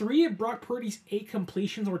today, 3 of Brock Purdy's 8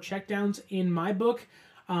 completions were checkdowns in my book.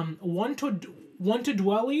 One to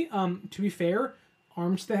Dwelly. To be fair,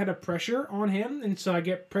 Armstead had a pressure on him, and so I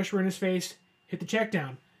get pressure in his face, hit the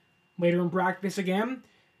checkdown. Later in practice again,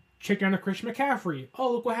 check down to Christian McCaffrey.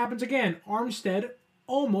 Oh, look what happens again. Armstead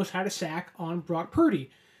almost had a sack on Brock Purdy.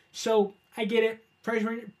 So I get it.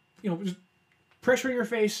 Just pressure in your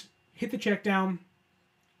face, hit the check down,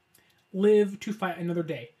 live to fight another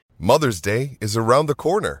day. Mother's Day is around the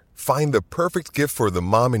corner. Find the perfect gift for the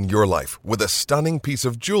mom in your life with a stunning piece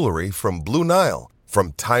of jewelry from Blue Nile.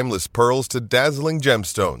 From timeless pearls to dazzling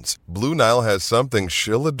gemstones, Blue Nile has something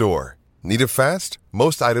she'll adore. Need it fast?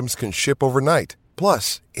 Most items can ship overnight.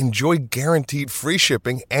 Plus, enjoy guaranteed free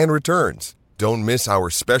shipping and returns. Don't miss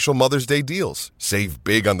our special Mother's Day deals. Save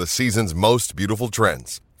big on the season's most beautiful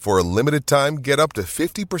trends. For a limited time, get up to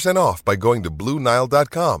 50% off by going to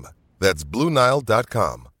BlueNile.com. That's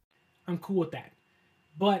BlueNile.com. I'm cool with that.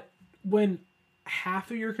 But when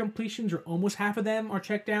half of your completions, or almost half of them, are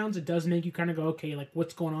checkdowns, it does make you kind of go, okay, like,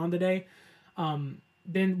 what's going on today?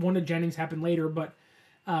 Then one of Jennings happened later, but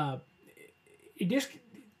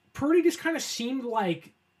Purdy just kind of seemed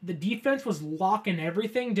like the defense was locking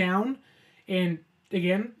everything down. And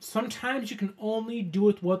again, sometimes you can only do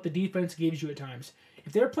with what the defense gives you at times.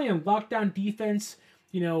 If they're playing lockdown defense,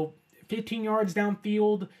 15 yards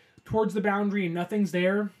downfield towards the boundary and nothing's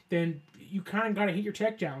there, then you kind of got to hit your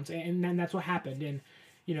checkdowns. And then that's what happened. And,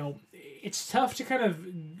 it's tough to kind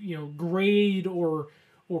of, grade or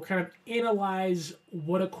kind of analyze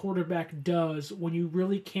what a quarterback does when you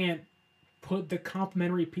really can't put the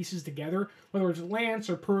complementary pieces together, whether it's Lance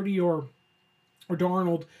or Purdy or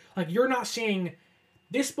Darnold. Like, you're not saying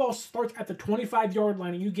this ball starts at the 25-yard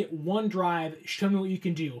line and you get one drive, show me what you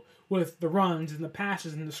can do with the runs and the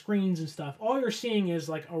passes and the screens and stuff. All you're seeing is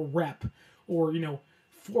like a rep or,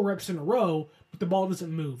 4 reps in a row, but the ball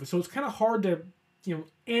doesn't move. So it's kind of hard to,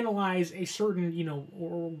 analyze a certain,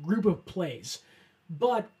 or group of plays.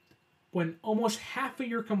 But when almost half of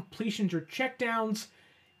your completions are checkdowns,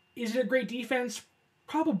 is it a great defense?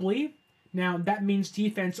 Probably. Now, that means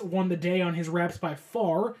defense won the day on his reps by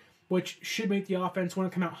far, which should make the offense want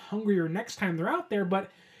to come out hungrier next time they're out there,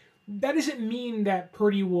 but that doesn't mean that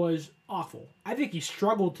Purdy was awful. I think he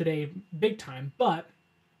struggled today big time, but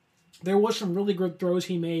there was some really good throws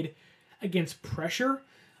he made against pressure.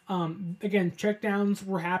 Again, checkdowns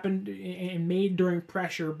were happened and made during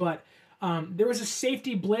pressure, but there was a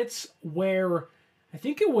safety blitz where I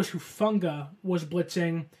think it was Hufanga was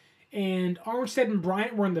blitzing, and Armstead and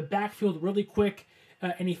Bryant were in the backfield really quick,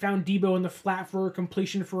 and he found Debo in the flat for a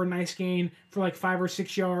completion for a nice gain for like 5 or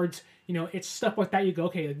 6 yards. It's stuff like that. You go,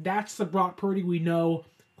 okay, that's the Brock Purdy we know.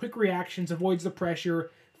 Quick reactions, avoids the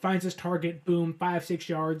pressure, finds his target, boom, 5-6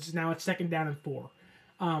 yards. Now it's 2nd down and 4.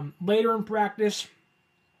 Later in practice,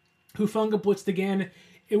 Hufanga blitzed again.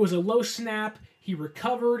 It was a low snap. He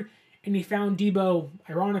recovered, and he found Debo,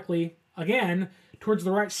 ironically, again, towards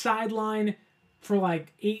the right sideline for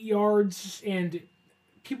like 8 yards. And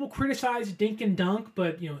people criticize dink and dunk,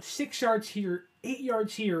 but 6 yards here, 8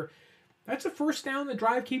 yards here. That's a first down. The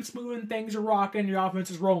drive keeps moving. Things are rocking. Your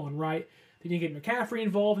offense is rolling, right? Then you get McCaffrey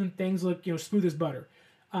involved, and things look smooth as butter.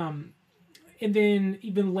 And then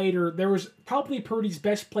even later, there was probably Purdy's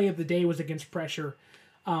best play of the day was against pressure.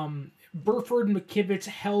 Burford and McKivitz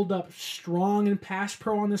held up strong in pass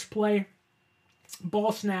pro on this play.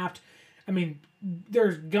 Ball snapped. I mean,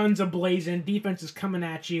 there's guns a-blazing. Defense is coming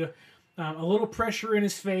at you. A little pressure in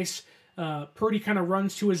his face. Purdy kind of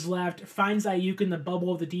runs to his left, finds Ayuk in the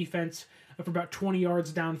bubble of the defense for about 20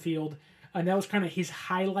 yards downfield. And that was kind of his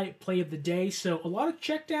highlight play of the day. So a lot of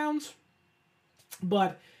checkdowns,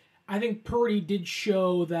 but I think Purdy did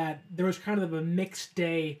show that there was kind of a mixed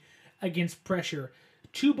day against pressure.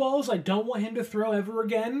 2 balls I don't want him to throw ever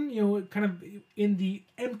again, kind of in the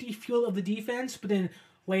empty field of the defense, but then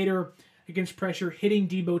later against pressure, hitting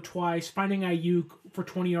Debo twice, finding Ayuk for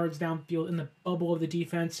 20 yards downfield in the bubble of the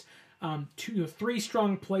defense. 3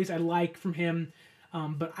 strong plays I like from him,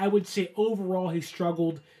 but I would say overall he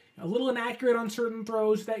struggled. A little inaccurate on certain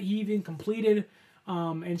throws that he even completed.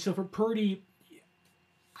 And so for Purdy,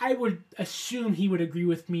 I would assume he would agree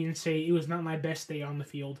with me and say it was not my best day on the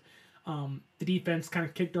field. The defense kind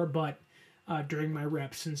of kicked our butt during my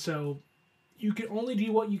reps. And so you can only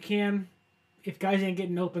do what you can. If guys ain't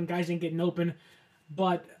getting open, guys ain't getting open.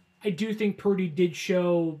 But I do think Purdy did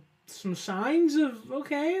show some signs of,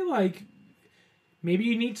 okay, like, maybe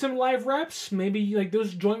you need some live reps. Maybe, like,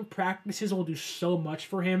 those joint practices will do so much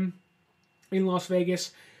for him in Las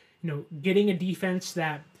Vegas. Getting a defense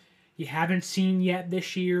that you haven't seen yet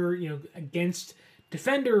this year, against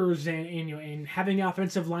defenders and having the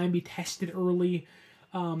offensive line be tested early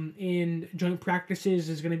in joint practices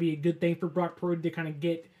is going to be a good thing for Brock Purdy to kind of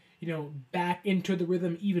get, back into the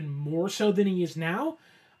rhythm even more so than he is now.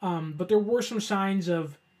 But there were some signs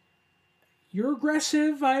of, you're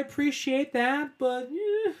aggressive, I appreciate that, but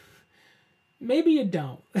maybe you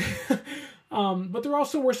don't. But there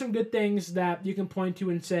also were some good things that you can point to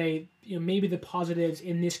and say, maybe the positives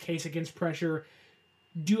in this case against pressure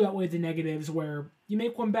do outweigh the negatives, where you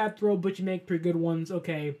make one bad throw, but you make 3 good ones.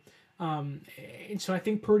 Okay. And so I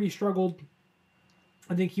think Purdy struggled.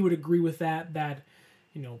 I think he would agree with that,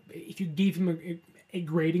 if you gave him a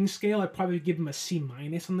grading scale, I'd probably give him a C-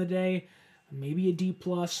 on the day, maybe a D+.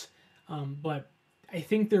 But I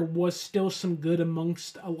think there was still some good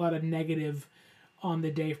amongst a lot of negative on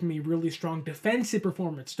the day from a really strong defensive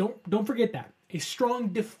performance. Don't forget that. A strong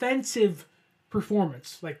defensive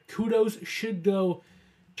performance. Like, kudos should go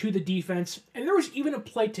to the defense. And there was even a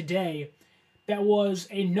play today that was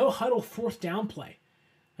a no-huddle 4th down play.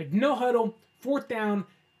 Like, no huddle, 4th down,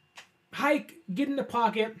 hike, get in the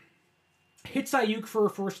pocket, hits Ayuk for a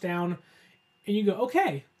 1st down, and you go,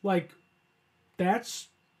 okay, like, that's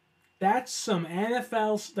some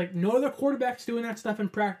NFL, like, no other quarterback's doing that stuff in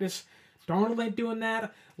practice. Darnold ain't doing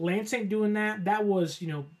that. Lance ain't doing that. That was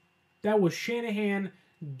Shanahan,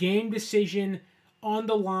 game decision, on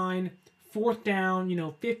the line, 4th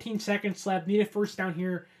down, 15 seconds left, need a 1st down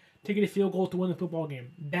here to get a field goal to win the football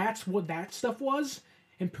game. That's what that stuff was,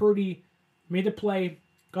 and Purdy made the play,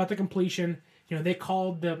 got the completion. They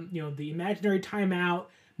called the imaginary timeout.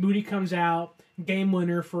 Moody comes out, game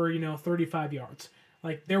winner for 35 yards.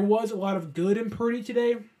 Like, there was a lot of good in Purdy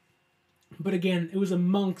today, but again, it was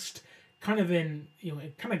amongst kind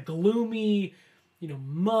of gloomy,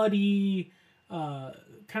 muddy,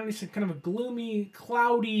 kind of a gloomy,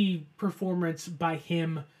 cloudy performance by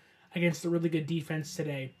him against a really good defense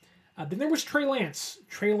today. Then there was Trey Lance.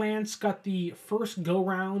 Trey Lance got the first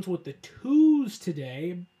go-rounds with the 2s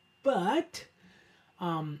today, but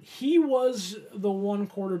he was the one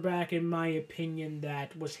quarterback, in my opinion,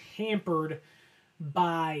 that was hampered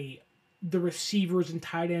by the receivers and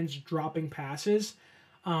tight ends dropping passes.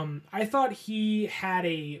 I thought he had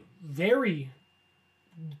a very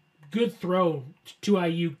good throw to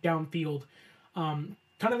Ayuk downfield. Kind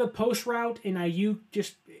of a post route, and Ayuk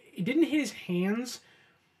it didn't hit his hands,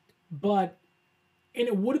 and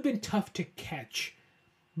it would have been tough to catch,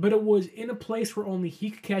 but it was in a place where only he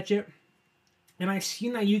could catch it. And I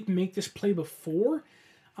seen Ayuk make this play before,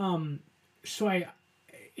 so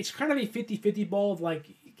it's kind of a 50-50 ball of like,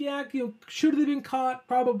 yeah, should have been caught,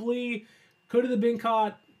 probably, could have been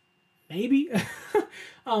caught, maybe.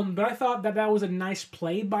 But I thought that was a nice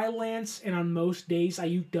play by Lance, and on most days,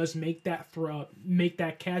 Ayuk does make that throw, make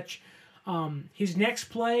that catch. His next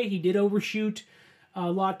play, he did overshoot a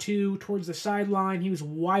lot too towards the sideline. He was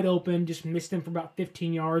wide open, just missed him for about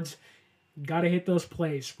 15 yards. Got to hit those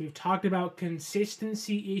plays. We've talked about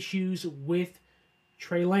consistency issues with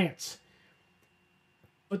Trey Lance.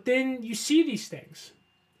 But then you see these things,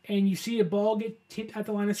 and you see a ball get hit at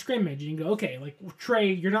the line of scrimmage, and you go, okay, like,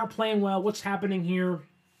 Trey, you're not playing well. What's happening here?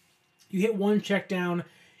 You hit one check down,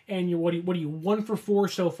 and what are you 1 for 4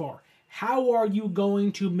 so far? How are you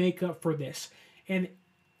going to make up for this? And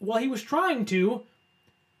while he was trying to,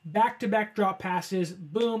 back-to-back drop passes,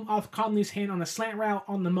 boom, off Conley's hand on a slant route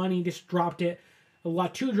on the money, just dropped it.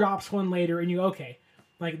 2 drops, 1 later, and you go, okay,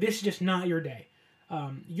 like, this is just not your day.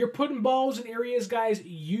 You're putting balls in areas guys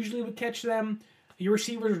usually would catch them. Your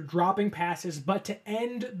receivers are dropping passes, but to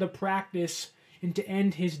end the practice and to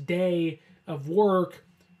end his day of work,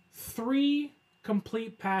 3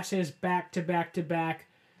 complete passes back-to-back-to-back.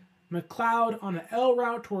 McLeod on an L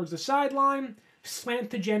route towards the sideline,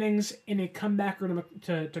 slant to Jennings, and a comebacker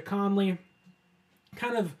to Conley.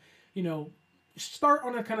 Kind of, start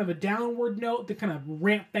on a kind of a downward note to kind of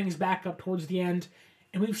ramp things back up towards the end.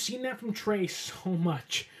 And we've seen that from Trey so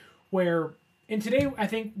much, and today I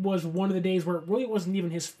think was one of the days where it really wasn't even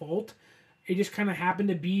his fault. It just kind of happened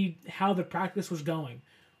to be how the practice was going,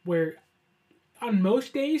 where on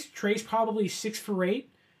most days, Trey's probably 6 for 8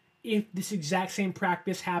 if this exact same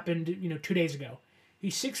practice happened, 2 days ago.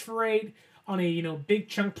 He's 6 for 8 on a, big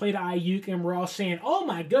chunk play to Ayuk, and we're all saying, oh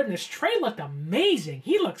my goodness, Trey looked amazing.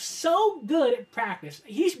 He looked so good at practice.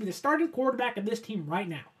 He should be the starting quarterback of this team right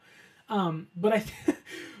now.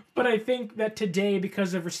 But I think that today,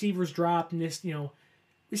 because of receivers dropped and this,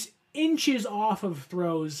 this inches off of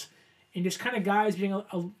throws and just kind of guys being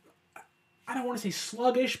I don't want to say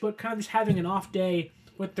sluggish, but kind of just having an off day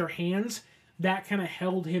with their hands, that kind of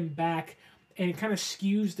held him back and kind of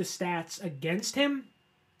skews the stats against him.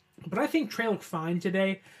 But I think Trey looked fine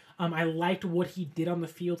today. I liked what he did on the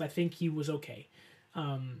field. I think he was okay.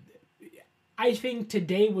 I think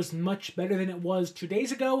today was much better than it was 2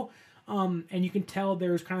 days ago. And you can tell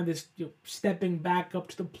there's kind of this stepping back up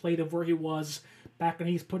to the plate of where he was back when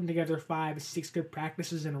he's putting together 5, 6 good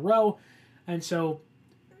practices in a row. And so,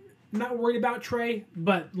 I'm not worried about Trey,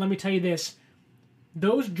 but let me tell you this.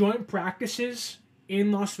 those joint practices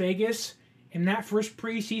in Las Vegas in that first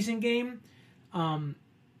preseason game,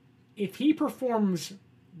 if he performs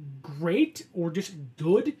great or just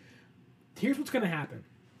good, here's what's going to happen.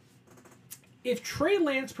 If Trey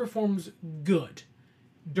Lance performs good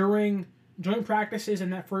during joint practices in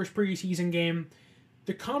that first preseason game,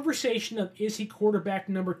 the conversation of is he quarterback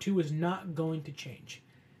number 2 is not going to change.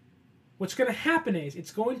 What's going to happen is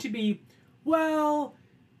it's going to be, well,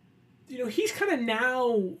 he's kind of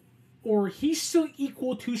now, or he's still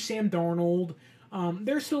equal to Sam Darnold.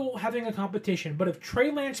 They're still having a competition. But if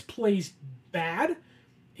Trey Lance plays bad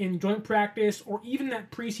in joint practice or even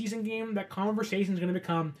that preseason game, that conversation is going to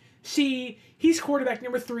become, see, he's quarterback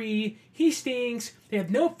number 3. He stinks. They have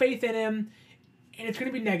no faith in him. And it's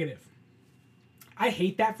going to be negative. I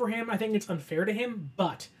hate that for him. I think it's unfair to him.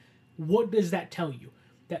 But what does that tell you?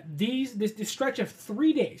 That this stretch of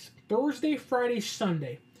 3 days, Thursday, Friday,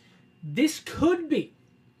 Sunday, this could be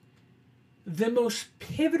the most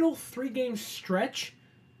pivotal 3-game stretch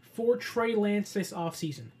for Trey Lance this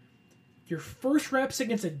offseason. Your first reps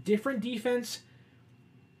against a different defense,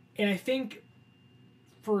 and I think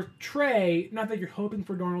for Trey, not that you're hoping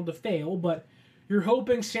for Darnold to fail, but you're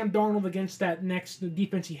hoping Sam Darnold against that next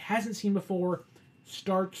defense he hasn't seen before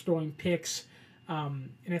starts throwing picks. And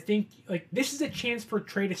I think this is a chance for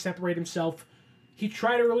Trey to separate himself. He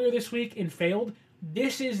tried earlier this week and failed.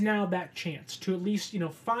 This is now that chance to at least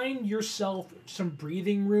find yourself some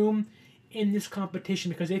breathing room in this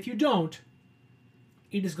competition, because if you don't,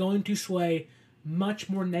 it is going to sway much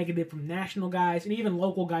more negative from national guys and even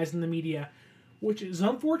local guys in the media, which is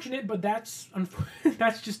unfortunate, but that's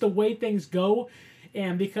just the way things go.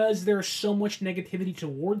 And because there's so much negativity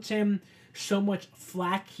towards him, so much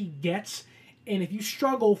flack he gets, and if you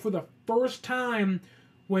struggle for the first time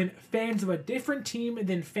when fans of a different team and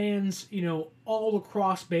then fans, all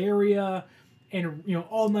across Bay Area and,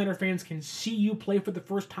 all-nighter fans can see you play for the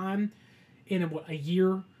first time in a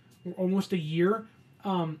year, or almost a year,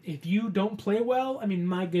 if you don't play well, I mean,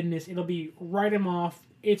 my goodness, it'll be write him off.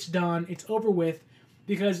 It's done. It's over with.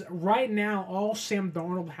 Because right now, all Sam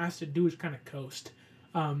Darnold has to do is kind of coast.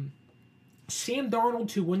 Sam Darnold,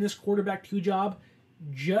 to win this quarterback 2 job,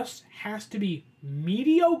 just has to be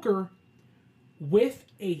mediocre with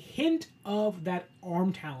a hint of that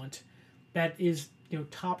arm talent that is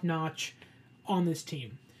top notch on this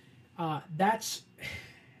team. I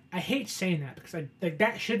hate saying that because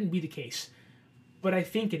that shouldn't be the case, but I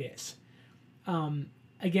think it is.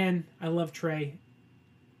 Again, I love Trey.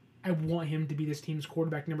 I want him to be this team's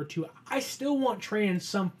quarterback number 2. I still want Trey in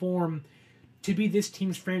some form to be this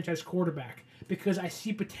team's franchise quarterback, because I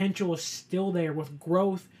see potential is still there with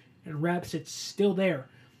growth and reps. It's still there.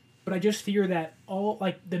 But I just fear that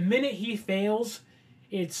the minute he fails,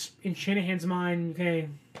 it's in Shanahan's mind, okay,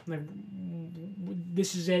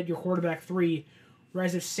 this is it, your quarterback 3.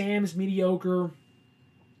 Whereas if Sam's mediocre,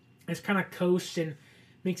 it's kind of coasts and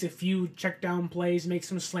makes a few check down plays, makes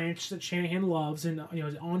some slants that Shanahan loves, and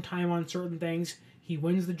is on time on certain things, he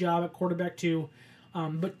wins the job at quarterback 2.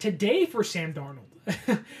 But today for Sam Darnold,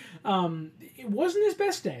 it wasn't his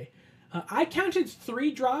best day. I counted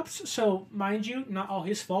 3 drops, so mind you, not all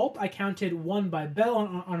his fault. I counted 1 by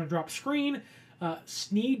Bell on a drop screen.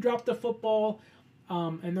 Snead dropped the football,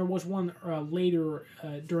 and there was one later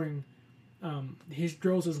during his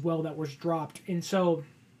drills as well that was dropped. And so,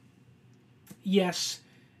 yes,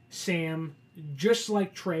 Sam, just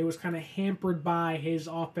like Trey, was kind of hampered by his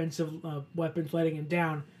offensive weapons letting him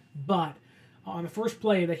down. But on the first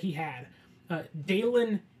play that he had,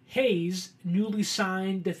 Dalen Hayes, newly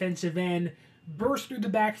signed defensive end, burst through the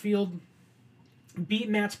backfield, beat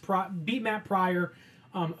Matt Pryor,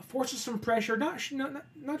 forces some pressure. Not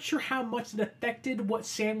sure how much it affected what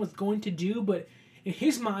Sam was going to do, but in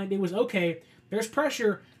his mind it was, okay, there's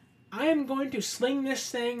pressure. I am going to sling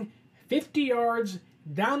this thing 50 yards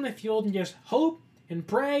down the field and just hope and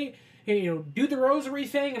pray, do the rosary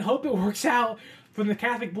thing and hope it works out from the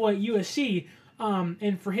Catholic boy at USC.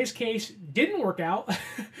 And for his case, didn't work out.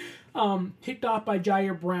 Picked off by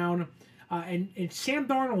Jair Brown. And Sam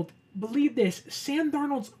Darnold, believe this, Sam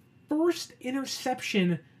Darnold's first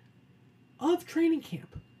interception of training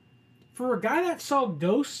camp. For a guy that saw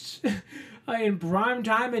ghosts in prime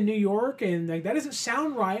time in New York, and that doesn't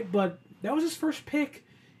sound right, but that was his first pick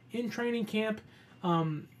in training camp.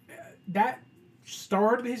 That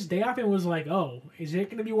started his day off and was like, oh, is it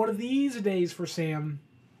going to be one of these days for Sam?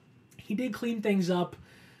 He did clean things up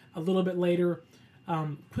a little bit later.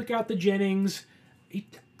 Quick out the Jennings.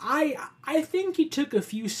 I think he took a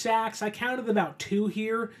few sacks. I counted about 2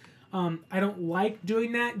 here. I don't like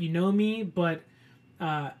doing that. You know me, but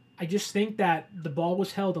I just think that the ball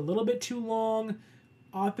was held a little bit too long.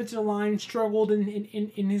 offensive line struggled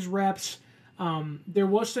in his reps. There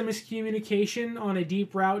was some miscommunication on a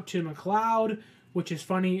deep route to McLeod, which is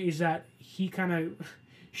funny, is that he kind of,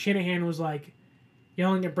 Shanahan was like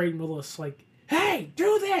yelling at Braden Willis, like, hey,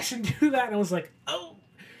 do this and do that. And I was like, oh,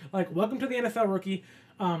 like, welcome to the NFL, rookie.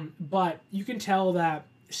 But you can tell that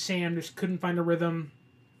Sam just couldn't find a rhythm.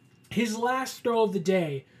 His last throw of the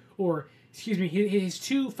day, or excuse me, his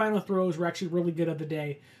two final throws were actually really good of the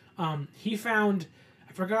day. He found,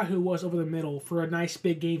 I forgot who it was over the middle for a nice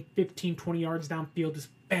big game, 15, 20 yards downfield, just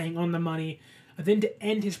bang on the money. Then to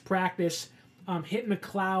end his practice, hit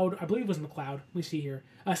McLeod, I believe it was McLeod, let me see here,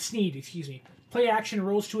 Snead, excuse me. Play action,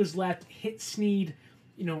 rolls to his left, hit Snead,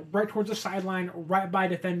 right towards the sideline, right by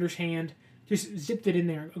defender's hand, just zipped it in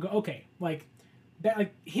there. Okay, like, that,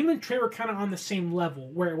 like, him and Trey were kind of on the same level,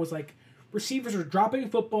 where it was like, receivers are dropping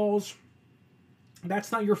footballs,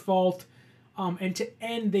 that's not your fault. And to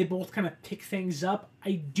end, they both kind of pick things up.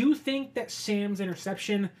 I do think that Sam's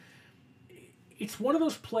interception, it's one of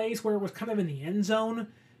those plays where it was kind of in the end zone,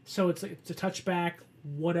 so it's a touchback,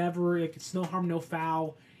 whatever. Like, it's no harm, no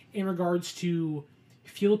foul in regards to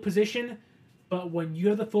field position. But when you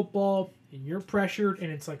have the football and you're pressured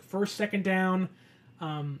and it's like first, second down,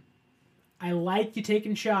 I like you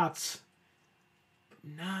taking shots.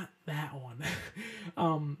 Not that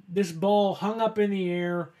one. This ball hung up in the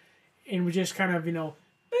air and was just kind of, boo,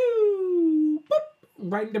 boop,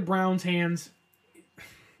 right into Brown's hands.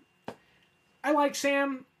 I like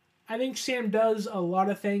Sam. I think Sam does a lot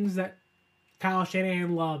of things that Kyle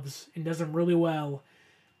Shanahan loves and does them really well.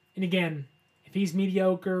 And again, if he's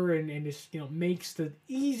mediocre and just, makes the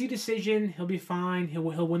easy decision, he'll be fine. He'll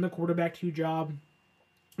win the quarterback 2 job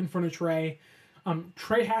in front of Trey.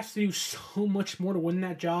 Trey has to do so much more to win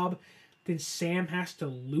that job than Sam has to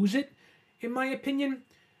lose it, in my opinion.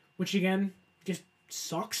 Which, again, just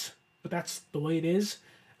sucks, but that's the way it is.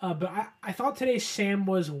 But I thought today Sam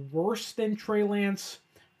was worse than Trey Lance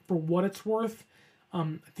for what it's worth.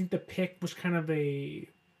 I think the pick was kind of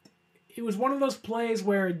it was one of those plays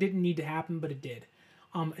where it didn't need to happen, but it did.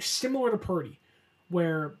 Similar to Purdy,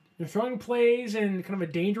 where they're throwing plays in kind of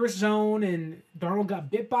a dangerous zone, and Darnold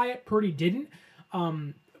got bit by it. Purdy didn't.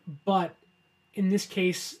 But in this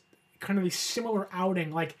case, kind of a similar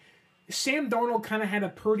outing. Like, Sam Darnold kind of had a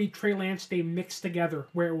Purdy Trey Lance day mixed together,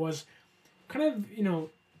 where it was kind of,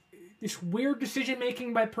 this weird decision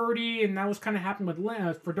making by Purdy, and that was kind of happened with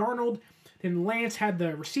for Darnold. Then Lance had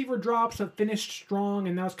the receiver drops that finished strong,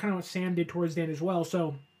 and that was kind of what Sam did towards the end as well.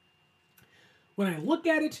 So when I look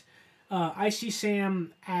at it, I see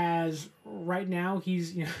Sam as right now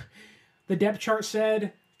he's, the depth chart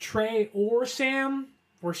said Trey or Sam.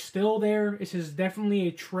 We're still there. This is definitely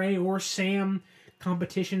a Trey or Sam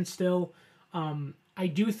competition still. I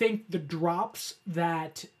do think the drops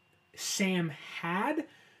that Sam had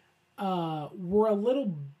were a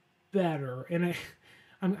little better, and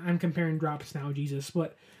I'm comparing drops now, Jesus,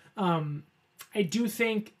 but I do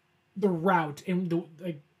think the route and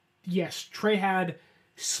yes, Trey had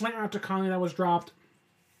slant out to Conley that was dropped,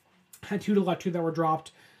 had 2 to left 2 that were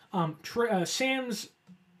dropped. Sam's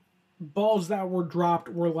balls that were dropped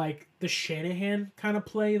were like the Shanahan kind of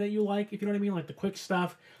play that you like, if you know what I mean, like the quick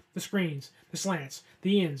stuff, the screens, the slants,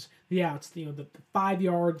 the ins, the outs, the 5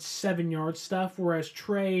 yards, 7 yards stuff, whereas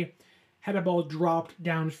Trey had a ball dropped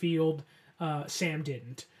downfield, Sam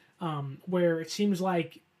didn't. Where it seems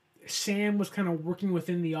like Sam was kind of working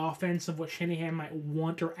within the offense of what Shanahan might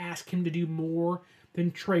want or ask him to do more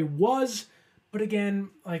than Trey was. But again,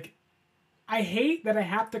 like, I hate that I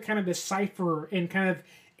have to kind of decipher and kind of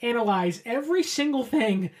analyze every single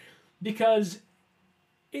thing, because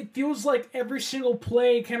it feels like every single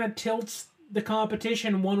play kind of tilts the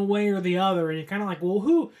competition one way or the other, and you're kind of like,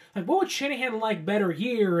 well, what would Shanahan like better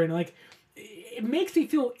here? And like, it makes me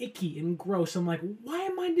feel icky and gross. I'm like, why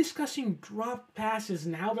am I discussing drop passes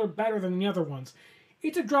and how they're better than the other ones?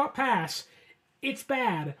 It's a drop pass. It's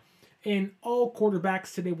bad. And all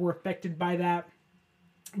quarterbacks today were affected by that.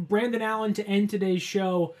 Brandon Allen, to end today's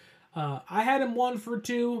show, I had him 1 for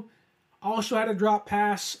 2. Also had a drop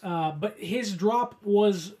pass, but his drop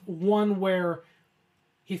was one where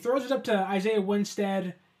he throws it up to Isaiah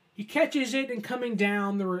Winstead. He catches it, and coming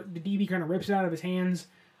down, the DB kind of rips it out of his hands.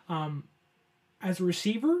 As a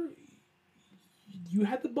receiver, you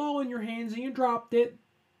had the ball in your hands and you dropped it,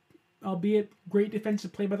 albeit great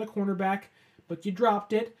defensive play by the cornerback, but you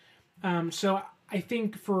dropped it. So I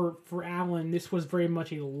think for Allen, this was very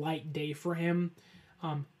much a light day for him.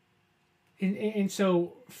 And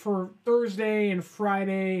so for Thursday and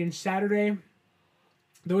Friday and Saturday,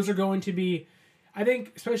 those are going to be, I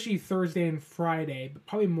think, especially Thursday and Friday, but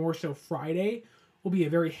probably more so Friday, will be a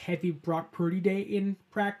very heavy Brock Purdy day in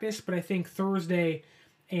practice, but I think Thursday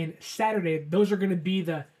and Saturday, those are going to be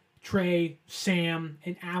the Trey, Sam,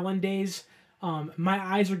 and Allen days. My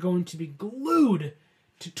eyes are going to be glued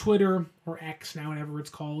to Twitter, or X now, whatever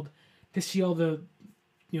it's called, to see all the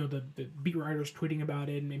beat writers tweeting about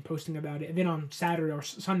it and posting about it. And then on Saturday or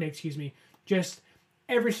Sunday, just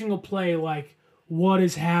every single play, like, what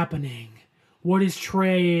is happening? What is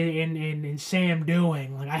Trey and Sam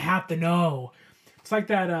doing? Like, I have to know. It's like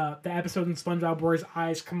that the episode in SpongeBob where his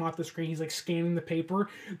eyes come off the screen. He's like scanning the paper.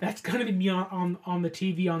 That's gonna be me on the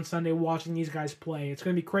TV on Sunday watching these guys play. It's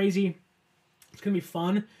gonna be crazy. It's gonna be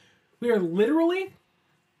fun. We are literally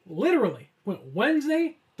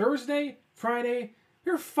Wednesday, Thursday, Friday.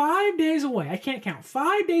 We're 5 days away. I can't count.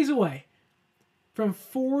 5 days away from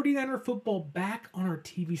 49er football back on our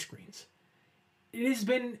TV screens. It has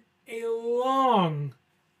been a long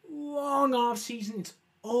off season. It's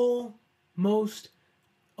almost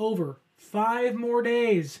over. 5 more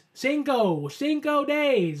days. Cinco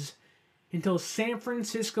days until San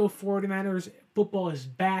Francisco 49ers football is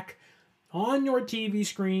back on your TV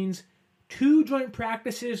screens. 2 joint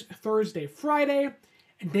practices Thursday, Friday,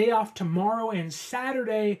 and day off tomorrow and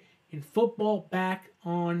Saturday, and football back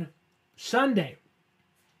on Sunday.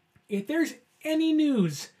 If there's any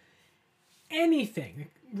news, anything,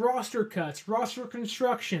 roster cuts, roster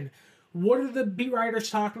construction, what are the beat writers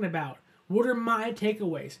talking about? What are my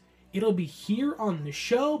takeaways? It'll be here on the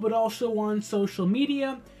show, but also on social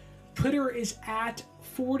media. Twitter is at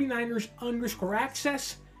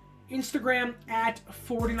 49ers_access. Instagram at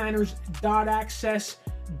 49ers.access.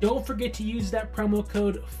 Don't forget to use that promo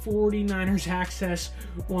code 49ersaccess.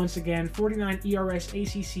 Once again,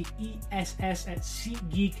 49ERSACCESS at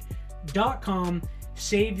SeatGeek.com.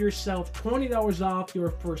 Save yourself $20 off your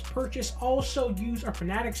first purchase. Also, use our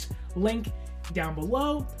Fanatics link down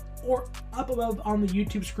below or up above on the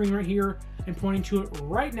YouTube screen right here. I'm pointing to it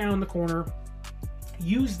right now in the corner.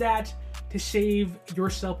 Use that to save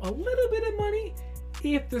yourself a little bit of money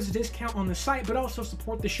if there's a discount on the site, but also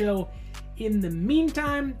support the show. In the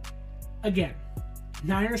meantime, again,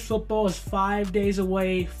 Niners football is 5 days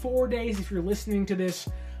away, 4 days if you're listening to this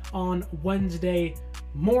on Wednesday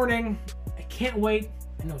morning. I can't wait.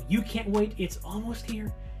 I know you can't wait. It's almost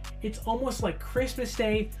here. It's almost like Christmas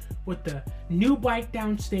Day with the new bike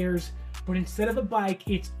downstairs, but instead of a bike,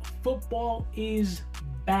 it's football is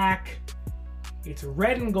back. It's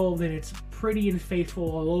red and gold, and it's pretty and faithful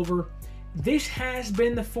all over. This has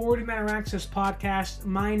been the 49er Access Podcast.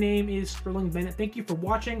 My name is Sterling Bennett. Thank you for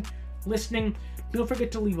watching, listening. Don't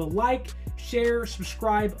forget to leave a like, share,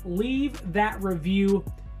 subscribe, leave that review.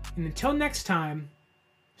 And until next time,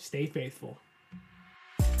 stay faithful.